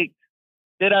fight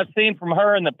that I've seen from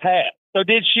her in the past. So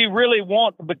did she really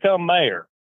want to become mayor?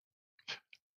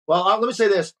 Well, let me say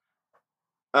this.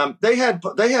 I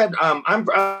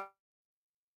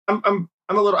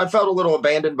felt a little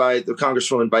abandoned by the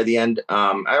Congresswoman by the end.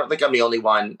 I don't think I'm the only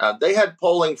one. They had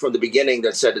polling from the beginning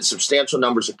that said that substantial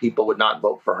numbers of people would not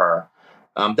vote for her.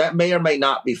 That may or may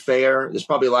not be fair. There's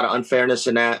probably a lot of unfairness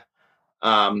in that.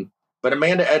 But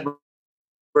Amanda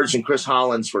Edwards and Chris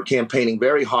Hollins were campaigning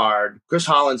very hard. Chris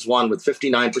Hollins won with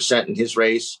 59% in his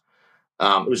race.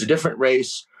 It was a different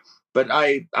race, but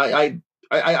I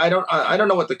don't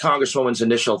know what the Congresswoman's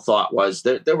initial thought was.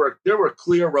 There were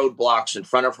clear roadblocks in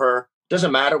front of her.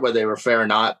 Doesn't matter whether they were fair or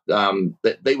not.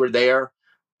 They were there,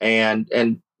 and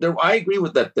there. I agree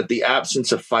with that the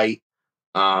absence of fight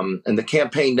and the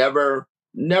campaign never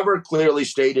clearly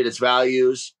stated its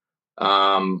values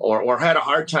or had a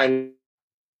hard time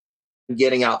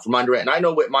getting out from under it. And I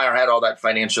know Whitmire had all that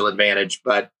financial advantage,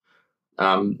 but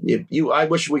I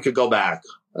wish we could go back.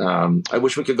 I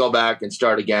wish we could go back and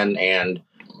start again and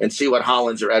see what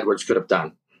Hollins or Edwards could have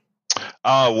done.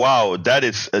 Oh, wow. That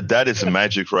is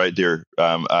magic right there.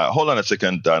 Hold on a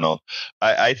second, Donald.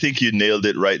 I think you nailed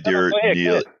it right there,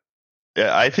 Neil.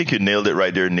 Yeah, I think you nailed it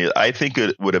right there, Neil. I think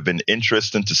it would have been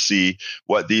interesting to see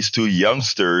what these two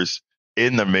youngsters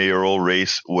in the mayoral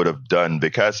race would have done,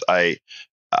 because I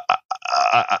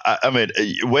mean,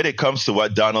 when it comes to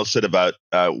what Donald said about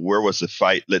where was the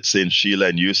fight, let's say in Sheila,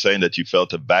 and you saying that you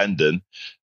felt abandoned,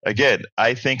 again,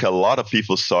 I think a lot of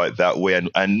people saw it that way.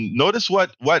 And notice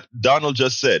what Donald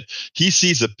just said. He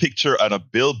sees a picture on a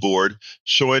billboard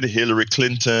showing Hillary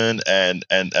Clinton and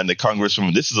the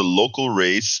Congresswoman. This is a local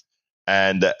race.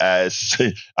 And as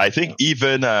I think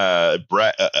even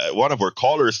one of our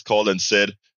callers called and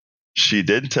said, she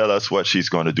didn't tell us what she's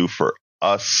going to do for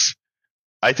us.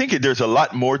 I think there's a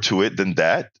lot more to it than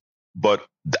that, but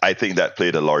I think that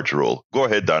played a large role. Go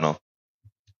ahead, Donald.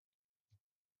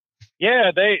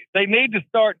 Yeah, they need to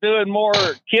start doing more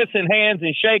kissing hands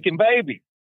and shaking babies.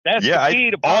 That's the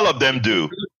key to all of them do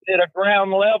at a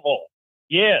ground level.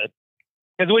 Yes,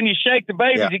 because when you shake the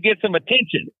babies, you get some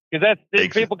attention. Because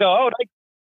people go, oh,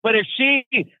 but if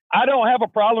I don't have a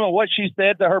problem with what she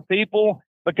said to her people,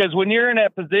 because when you're in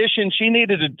that position, she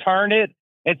needed to turn it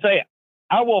and say,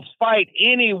 I will fight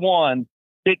anyone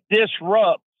that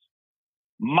disrupts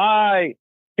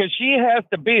because she has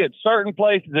to be at certain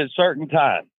places at certain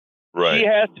times. Right. She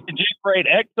has to generate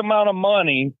X amount of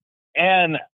money,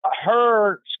 and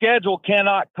her schedule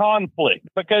cannot conflict,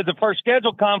 because if her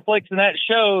schedule conflicts, and that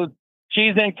shows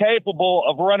she's incapable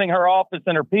of running her office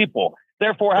and her people.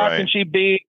 Therefore, how can she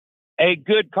be a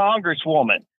good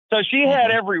congresswoman? So she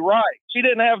had every right. She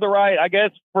didn't have the right, I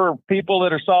guess, for people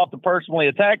that are soft to personally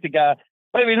attack the guy.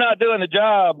 But if he's not doing the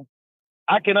job,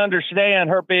 I can understand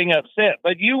her being upset.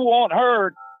 But you want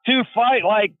her to fight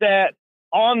like that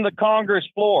on the Congress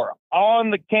floor,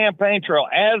 on the campaign trail,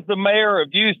 as the mayor of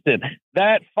Houston.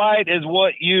 That fight is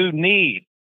what you need.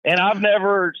 And I've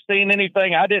never seen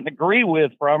anything I didn't agree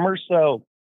with from her. So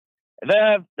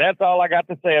that's all I got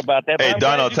to say about that. Hey,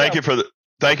 Donald, thank you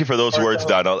for those words,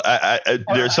 Donald.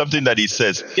 There's something that he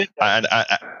says, and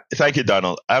thank you,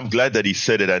 Donald. I'm glad that he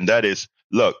said it, and that is,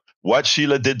 look, what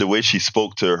Sheila did, the way she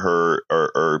spoke to her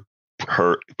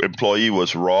employee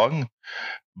was wrong.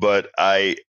 But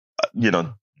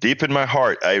deep in my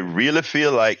heart, I really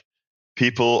feel like some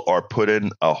people are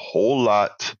putting a whole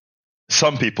lot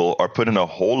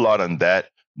on that,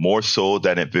 more so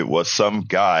than if it was some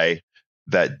guy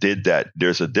that did that.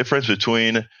 There's a difference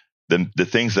between the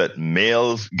things that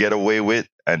males get away with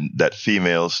and that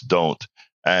females don't.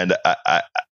 And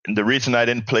the reason I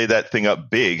didn't play that thing up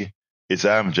big is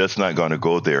I'm just not going to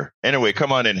go there. Anyway,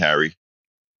 come on in, Harry.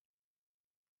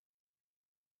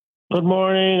 Good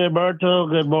morning, Alberto.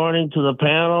 Good morning to the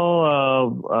panel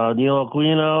of Neil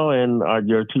Aquino and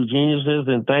your two geniuses.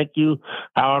 And thank you,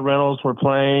 Howard Reynolds, for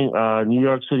playing New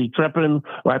York City Trippin'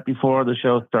 right before the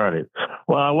show started.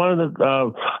 Well, I wanted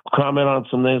to comment on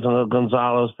some things that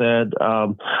Gonzalo said.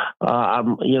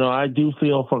 I do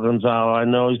feel for Gonzalo. I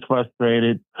know he's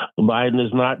frustrated. Biden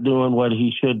is not doing what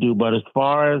he should do. But as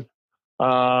far as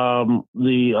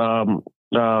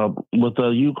with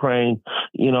the Ukraine,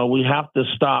 we have to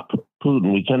stop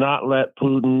Putin. We cannot let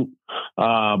Putin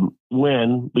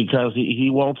win because he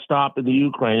won't stop in the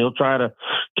Ukraine. He'll try to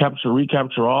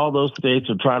recapture all those states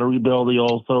and try to rebuild the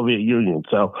old Soviet Union.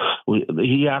 So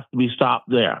he has to be stopped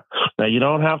there. Now, you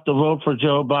don't have to vote for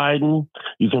Joe Biden.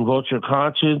 You can vote your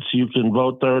conscience. You can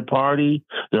vote third party.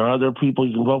 There are other people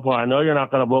you can vote for. I know you're not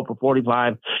going to vote for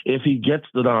 45 if he gets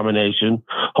the nomination.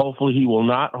 Hopefully he will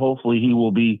not. Hopefully he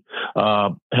will be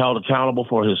held accountable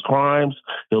for his crimes.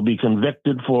 He'll be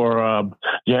convicted for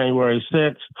January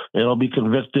 6th. He'll be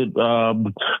convicted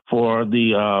for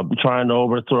the trying to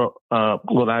overthrow,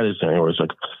 that is January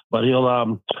 6th. But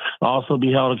he'll also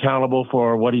be held accountable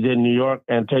for what he did in New York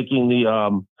and taking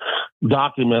the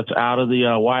documents out of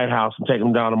the White House and taking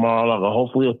them down to Mar-a-Lago.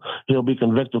 Hopefully he'll be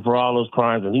convicted for all those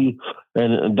crimes,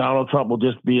 and Donald Trump will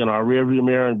just be in our rearview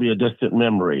mirror and be a distant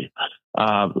memory.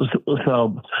 I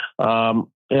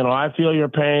feel your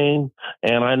pain,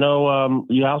 and I know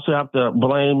you also have to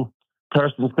blame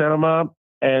Kirsten Sinema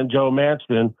and Joe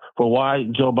Manchin for why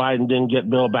Joe Biden didn't get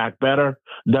Build Back Better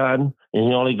done, and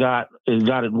he only got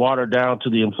it watered down to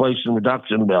the Inflation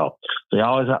Reduction Bill. So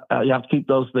you have to keep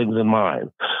those things in mind.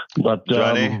 But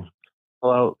Johnny,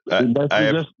 you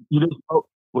just vote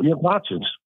with your conscience.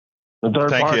 The third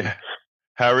thank party. you,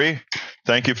 Harry.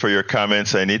 Thank you for your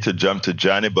comments. I need to jump to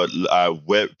Johnny, but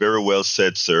very well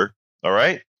said, sir. All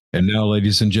right. And now,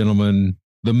 ladies and gentlemen,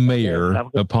 the mayor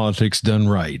of politics done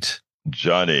right,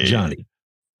 Johnny.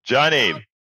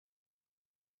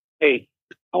 Hey,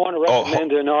 I want to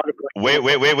recommend an article.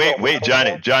 Wait,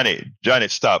 Johnny,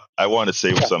 stop. I want to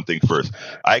say something first.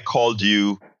 I called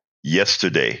you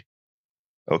yesterday,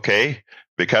 okay?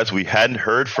 Because we hadn't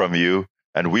heard from you,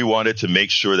 and we wanted to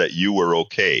make sure that you were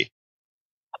okay.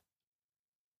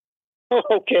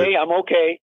 Okay, I'm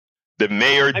okay. The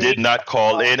mayor did not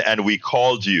call in, and we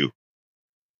called you.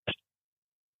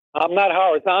 I'm not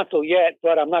horizontal yet,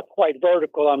 but I'm not quite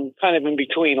vertical. I'm kind of in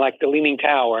between, like the Leaning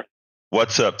Tower.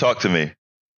 What's up? Talk to me.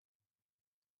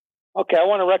 Okay, I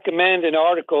want to recommend an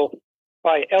article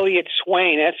by Elliot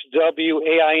Swain,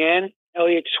 S-W-A-I-N,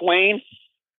 Elliot Swain,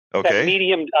 okay. At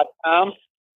medium.com,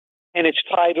 and it's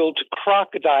titled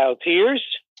Crocodile Tears,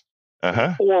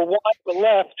 or Why the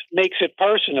Left Makes It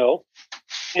Personal.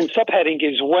 And subheading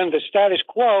is When the Status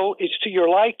Quo is to Your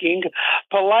Liking,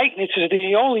 Politeness is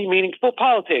the Only Meaningful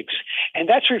Politics. And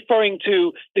that's referring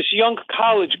to this young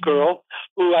college girl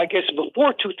who, I guess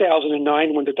before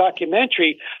 2009, when the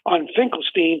documentary on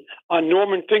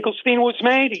Norman Finkelstein was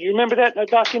made. You remember that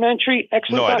documentary?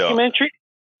 Excellent documentary?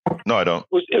 No, I don't.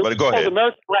 It was go ahead.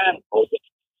 American Radical,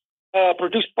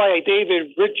 produced by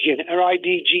David Ridgen,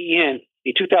 R-I-D-G-E-N.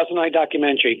 The 2009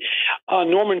 documentary.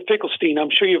 Norman Finkelstein,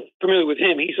 I'm sure you're familiar with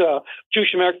him. He's a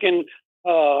Jewish American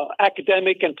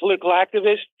academic and political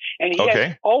activist, and he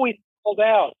has always called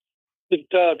out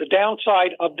the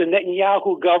downside of the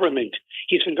Netanyahu government.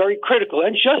 He's been very critical,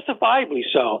 and justifiably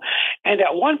so. And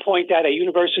at one point at a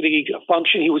university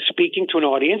function, he was speaking to an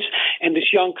audience, and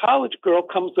this young college girl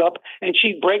comes up, and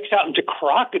she breaks out into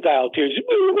crocodile tears.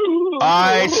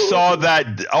 I saw that.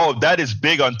 Oh, that is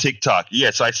big on TikTok.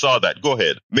 Yes, I saw that. Go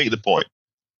ahead. Make the point.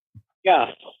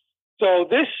 Yeah. So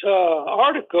this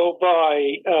article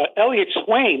by Elliot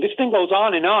Swain, this thing goes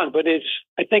on, but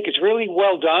I think it's really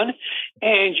well done,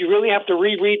 and you really have to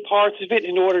reread parts of it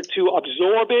in order to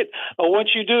absorb it. But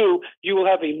once you do, you will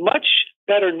have a much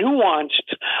better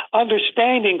nuanced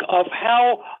understanding of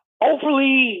how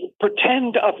overly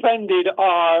pretend offended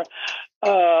are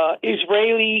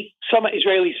some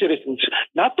Israeli citizens,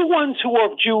 not the ones who are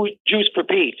Jews for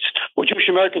peace or Jewish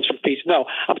Americans for peace. No,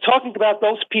 I'm talking about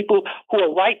those people who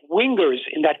are right wingers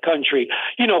in that country.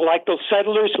 Like those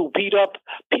settlers who beat up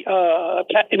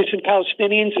innocent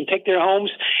Palestinians and take their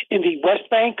homes in the West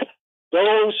Bank.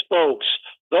 Those folks.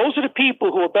 Those are the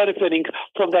people who are benefiting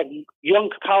from that young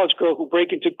college girl who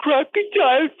break into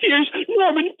crocodile tears.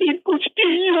 Norman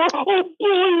Finkelstein, oh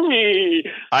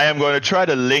boy. I am going to try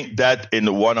to link that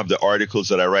in one of the articles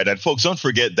that I write. And folks, don't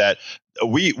forget that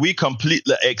we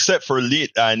completely, except for Neil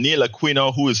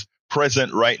Aquino, who is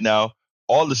present right now,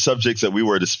 all the subjects that we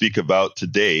were to speak about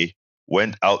today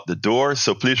went out the door.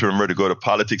 So please remember to go to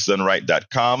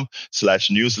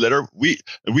politicsdoneright.com/newsletter. We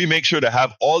make sure to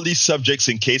have all these subjects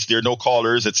in case there are no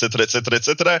callers, etc., etc.,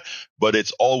 etc. But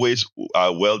it's always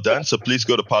well done. So please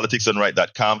go to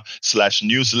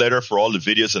politicsdoneright.com/newsletter for all the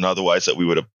videos and otherwise that we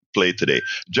would have played today.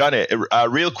 Johnny,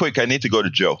 real quick, I need to go to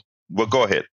Joe. Well, go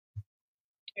ahead.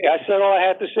 Yeah, I said all I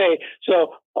had to say.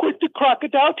 So quit the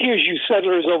crocodile tears, you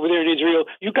settlers over there in Israel.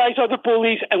 You guys are the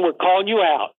bullies, and we're calling you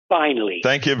out, finally.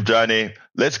 Thank you, Johnny.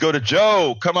 Let's go to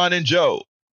Joe. Come on in, Joe.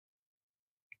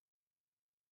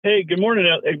 Hey, good morning,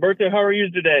 Egberto. How are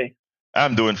you today?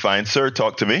 I'm doing fine, sir.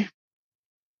 Talk to me.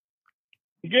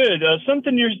 Good.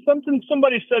 Something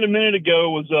somebody said a minute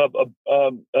ago was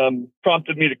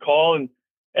prompted me to call,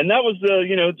 and that was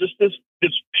just this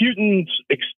Putin's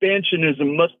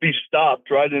expansionism must be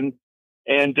stopped, right? And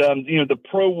the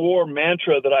pro-war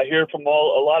mantra that I hear from a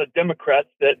lot of Democrats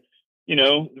that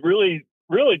really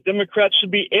Democrats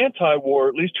should be anti-war.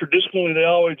 At least traditionally they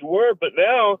always were, but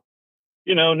now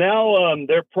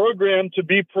they're programmed to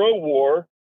be pro-war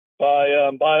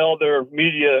by all their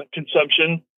media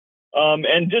consumption. And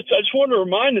I just want to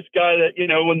remind this guy that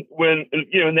when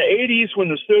in the 80s when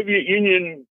the Soviet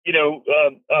Union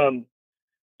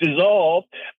dissolved,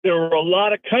 there were a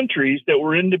lot of countries that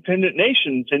were independent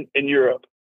nations in Europe.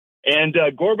 And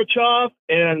Gorbachev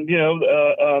and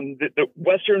the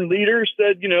Western leaders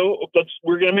said,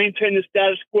 we're going to maintain the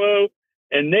status quo,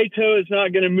 and NATO is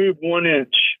not going to move 1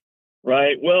 inch,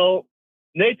 right? Well,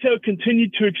 NATO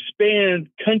continued to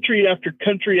expand country after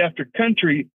country after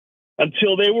country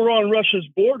until they were on Russia's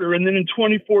border, and then in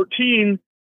 2014,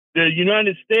 the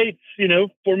United States,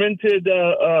 fomented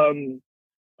a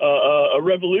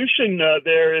revolution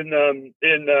there in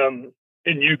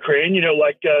Ukraine.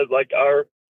 Like our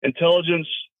intelligence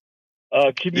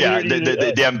community.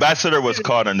 Yeah, the ambassador was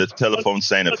caught on the telephone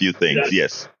saying a few things.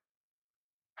 Yes.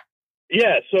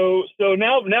 Yeah. So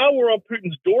now we're on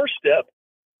Putin's doorstep,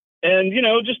 and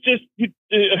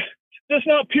that's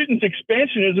not Putin's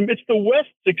expansionism. It's the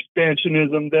West's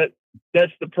expansionism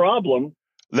that's the problem.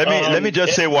 Let me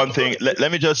just say one thing. Let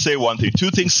me just say one thing. Two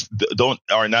things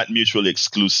are not mutually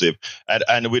exclusive,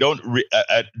 and we don't.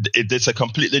 It's a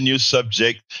completely new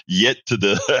subject yet to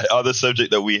the other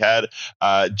subject that we had,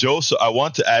 Joe. So I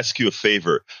want to ask you a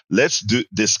favor. Let's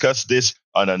discuss this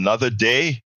on another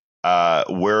day,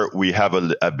 where we have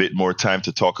a bit more time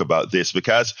to talk about this,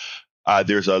 because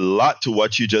there's a lot to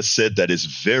what you just said that is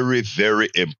very, very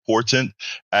important,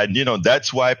 and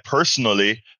that's why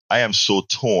personally I am so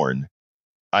torn.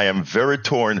 I am very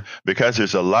torn because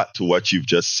there's a lot to what you've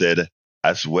just said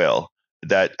as well.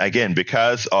 That, again,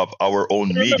 because of our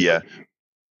own media.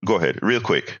 Go ahead, real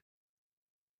quick.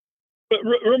 But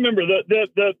remember,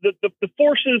 the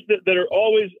forces that are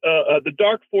always the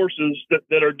dark forces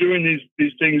that are doing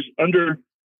these things under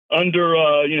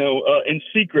in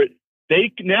secret.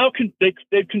 They now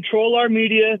they control our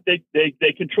media. They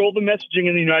control the messaging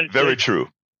in the United States. Very true.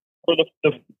 For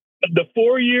the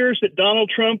 4 years that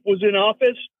Donald Trump was in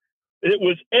office, it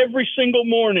was every single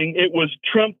morning, it was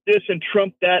Trump this and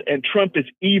Trump that, and Trump is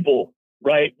evil,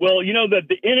 right? Well, that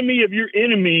the enemy of your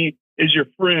enemy is your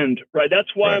friend, right?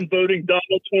 That's why I'm voting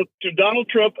Donald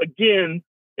Trump again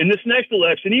in this next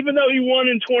election, even though he won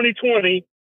in 2020,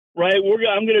 right?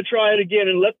 I'm going to try it again,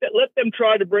 and let them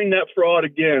try to bring that fraud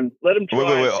again. Let them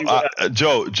try. Wait.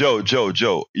 Joe,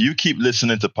 you keep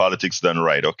listening to Politics Done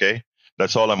Right, okay?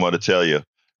 That's all I'm going to tell you.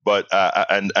 But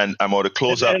and I'm going to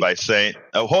close up by saying,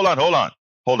 hold on.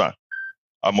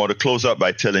 I'm going to close up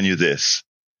by telling you this.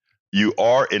 You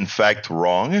are, in fact,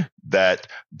 wrong that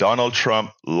Donald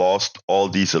Trump lost all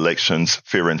these elections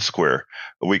fair and square.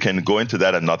 We can go into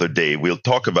that another day. We'll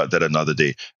talk about that another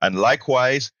day. And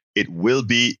likewise, it will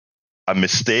be a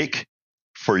mistake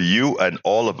for you and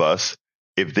all of us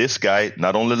if this guy,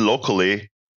 not only locally,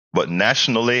 but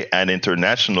nationally and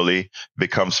internationally,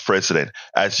 becomes president.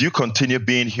 As you continue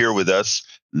being here with us,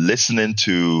 listening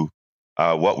to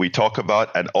what we talk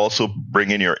about and also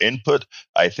bringing your input,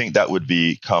 I think that would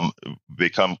become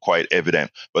quite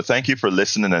evident. But thank you for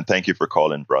listening, and thank you for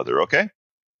calling, brother. Okay?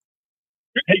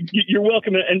 Hey, you're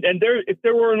welcome. And if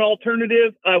there were an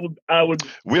alternative, I would.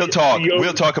 We'll talk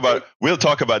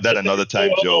about that another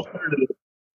time, Joe.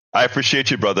 I appreciate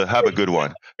you, brother. Have a good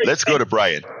one. Let's go to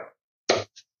Brian.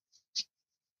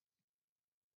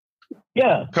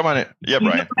 Yeah. Come on in. Yeah,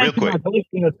 Brian, real quick.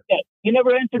 You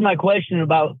never answered my question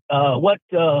about what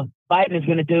Biden is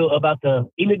going to do about the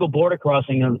illegal border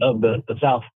crossing of the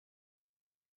South.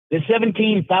 There's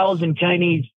 17,000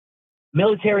 Chinese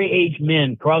military-age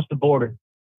men crossed the border.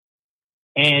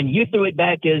 And you threw it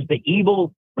back as the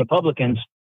evil Republicans.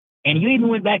 And you even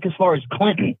went back as far as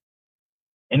Clinton.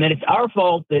 And that it's our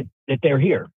fault that that they're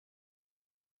here.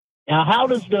 Now, how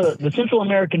does the Central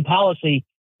American policy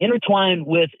intertwine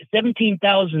with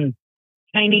 17,000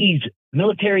 Chinese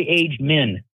military-aged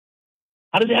men?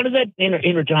 How does that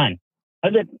intertwine?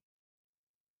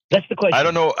 That's the question. I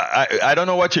don't know. I don't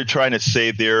know what you're trying to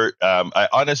say there. I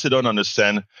honestly don't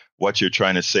understand what you're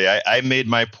trying to say. I made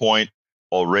my point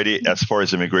already as far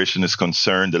as immigration is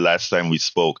concerned the last time we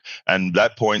spoke, and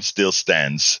that point still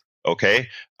stands. Okay,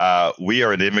 we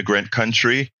are an immigrant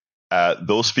country.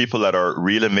 Those people that are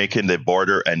really making the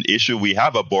border an issue, we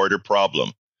have a border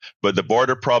problem, but the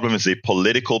border problem is a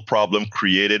political problem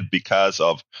created because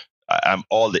of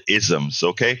all the isms,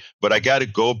 okay? But I got to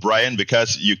go, Brian,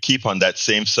 because you keep on that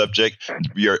same subject.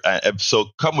 So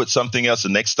come with something else,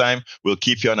 and next time we'll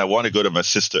keep you on. I want to go to my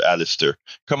sister, Alistair.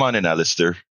 Come on in,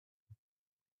 Alistair.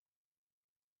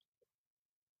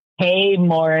 Hey,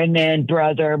 morning,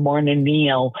 brother. Morning,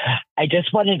 Neil. I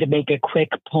just wanted to make a quick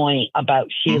point about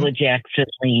Sheila Jackson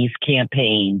Lee's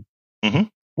campaign. Mm-hmm.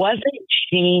 Wasn't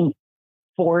she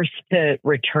forced to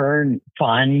return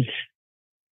funds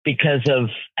because of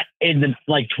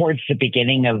towards the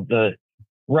beginning of the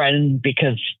run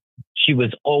because she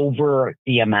was over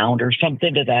the amount or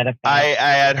something to that effect? I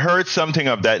had heard something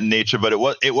of that nature, but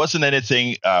it wasn't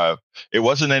anything. It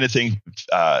wasn't anything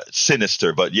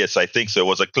sinister. But yes, I think so. It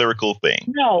was a clerical thing.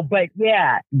 No, but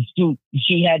yeah,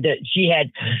 she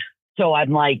had. So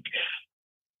I'm like,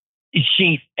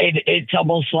 it's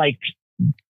almost like,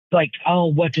 oh,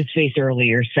 what his face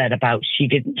earlier said about she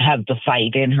didn't have the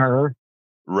fight in her.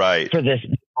 Right. For this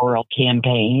mayoral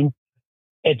campaign.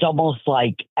 It's almost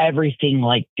like everything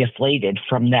deflated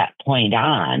from that point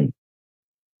on.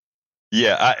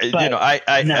 Yeah,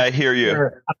 I hear you.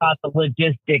 About the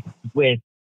logistics with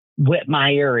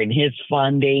Whitmire and his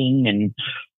funding and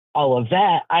all of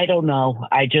that. I don't know.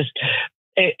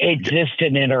 It's just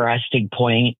an interesting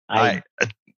point.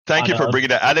 Thank you for bringing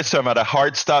that. Alistair, I'm at a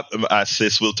hard stop,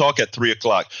 sis. We'll talk at 3:00.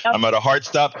 Yep. I'm at a hard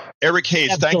stop. Eric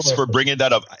Hayes, thanks for bringing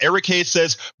that up. Eric Hayes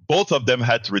says both of them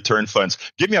had to return funds.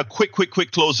 Give me a quick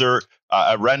closer.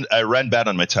 I ran bad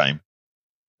on my time.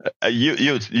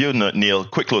 You, Neil,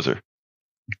 quick closer.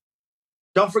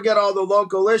 Don't forget all the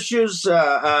local issues.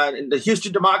 The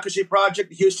Houston Democracy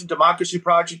Project,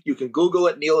 you can Google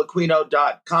it,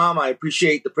 neilaquino.com. I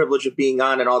appreciate the privilege of being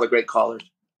on and all the great callers.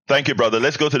 Thank you, brother.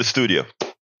 Let's go to the studio.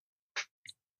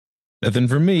 Nothing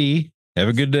for me. Have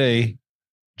a good day.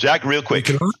 Jack, real quick.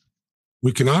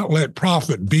 We cannot let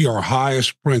profit be our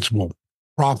highest principle.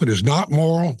 Profit is not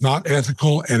moral, not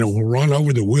ethical, and it will run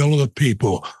over the will of the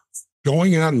people.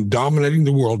 Going out and dominating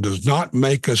the world does not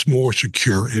make us more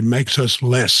secure. It makes us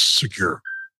less secure.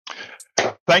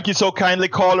 Thank you so kindly,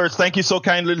 callers. Thank you so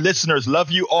kindly, listeners. Love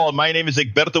you all. My name is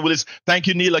Egberto Willis. Thank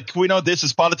you, Neil Aquino. This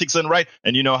is Politics and Right.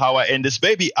 And you know how I end this,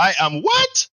 baby. I am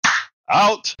what?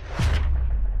 Out.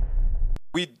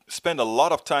 We spend a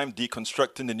lot of time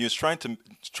deconstructing the news, trying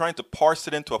to parse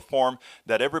it into a form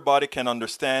that everybody can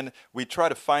understand. We try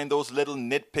to find those little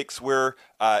nitpicks where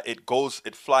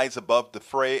it flies above the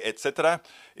fray, etc.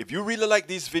 If you really like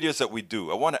these videos that we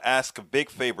do, I want to ask a big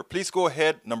favor. Please go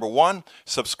ahead. Number 1,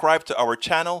 subscribe to our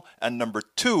channel. And number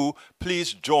 2,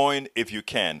 please join if you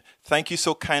can. Thank you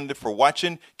so kindly for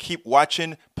watching. Keep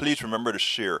watching. Please remember to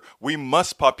share. We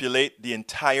must populate the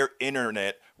entire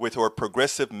internet with our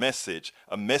progressive message,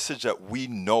 a message that we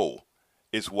know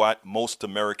is what most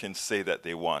Americans say that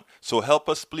they want. So help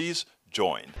us, please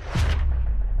join.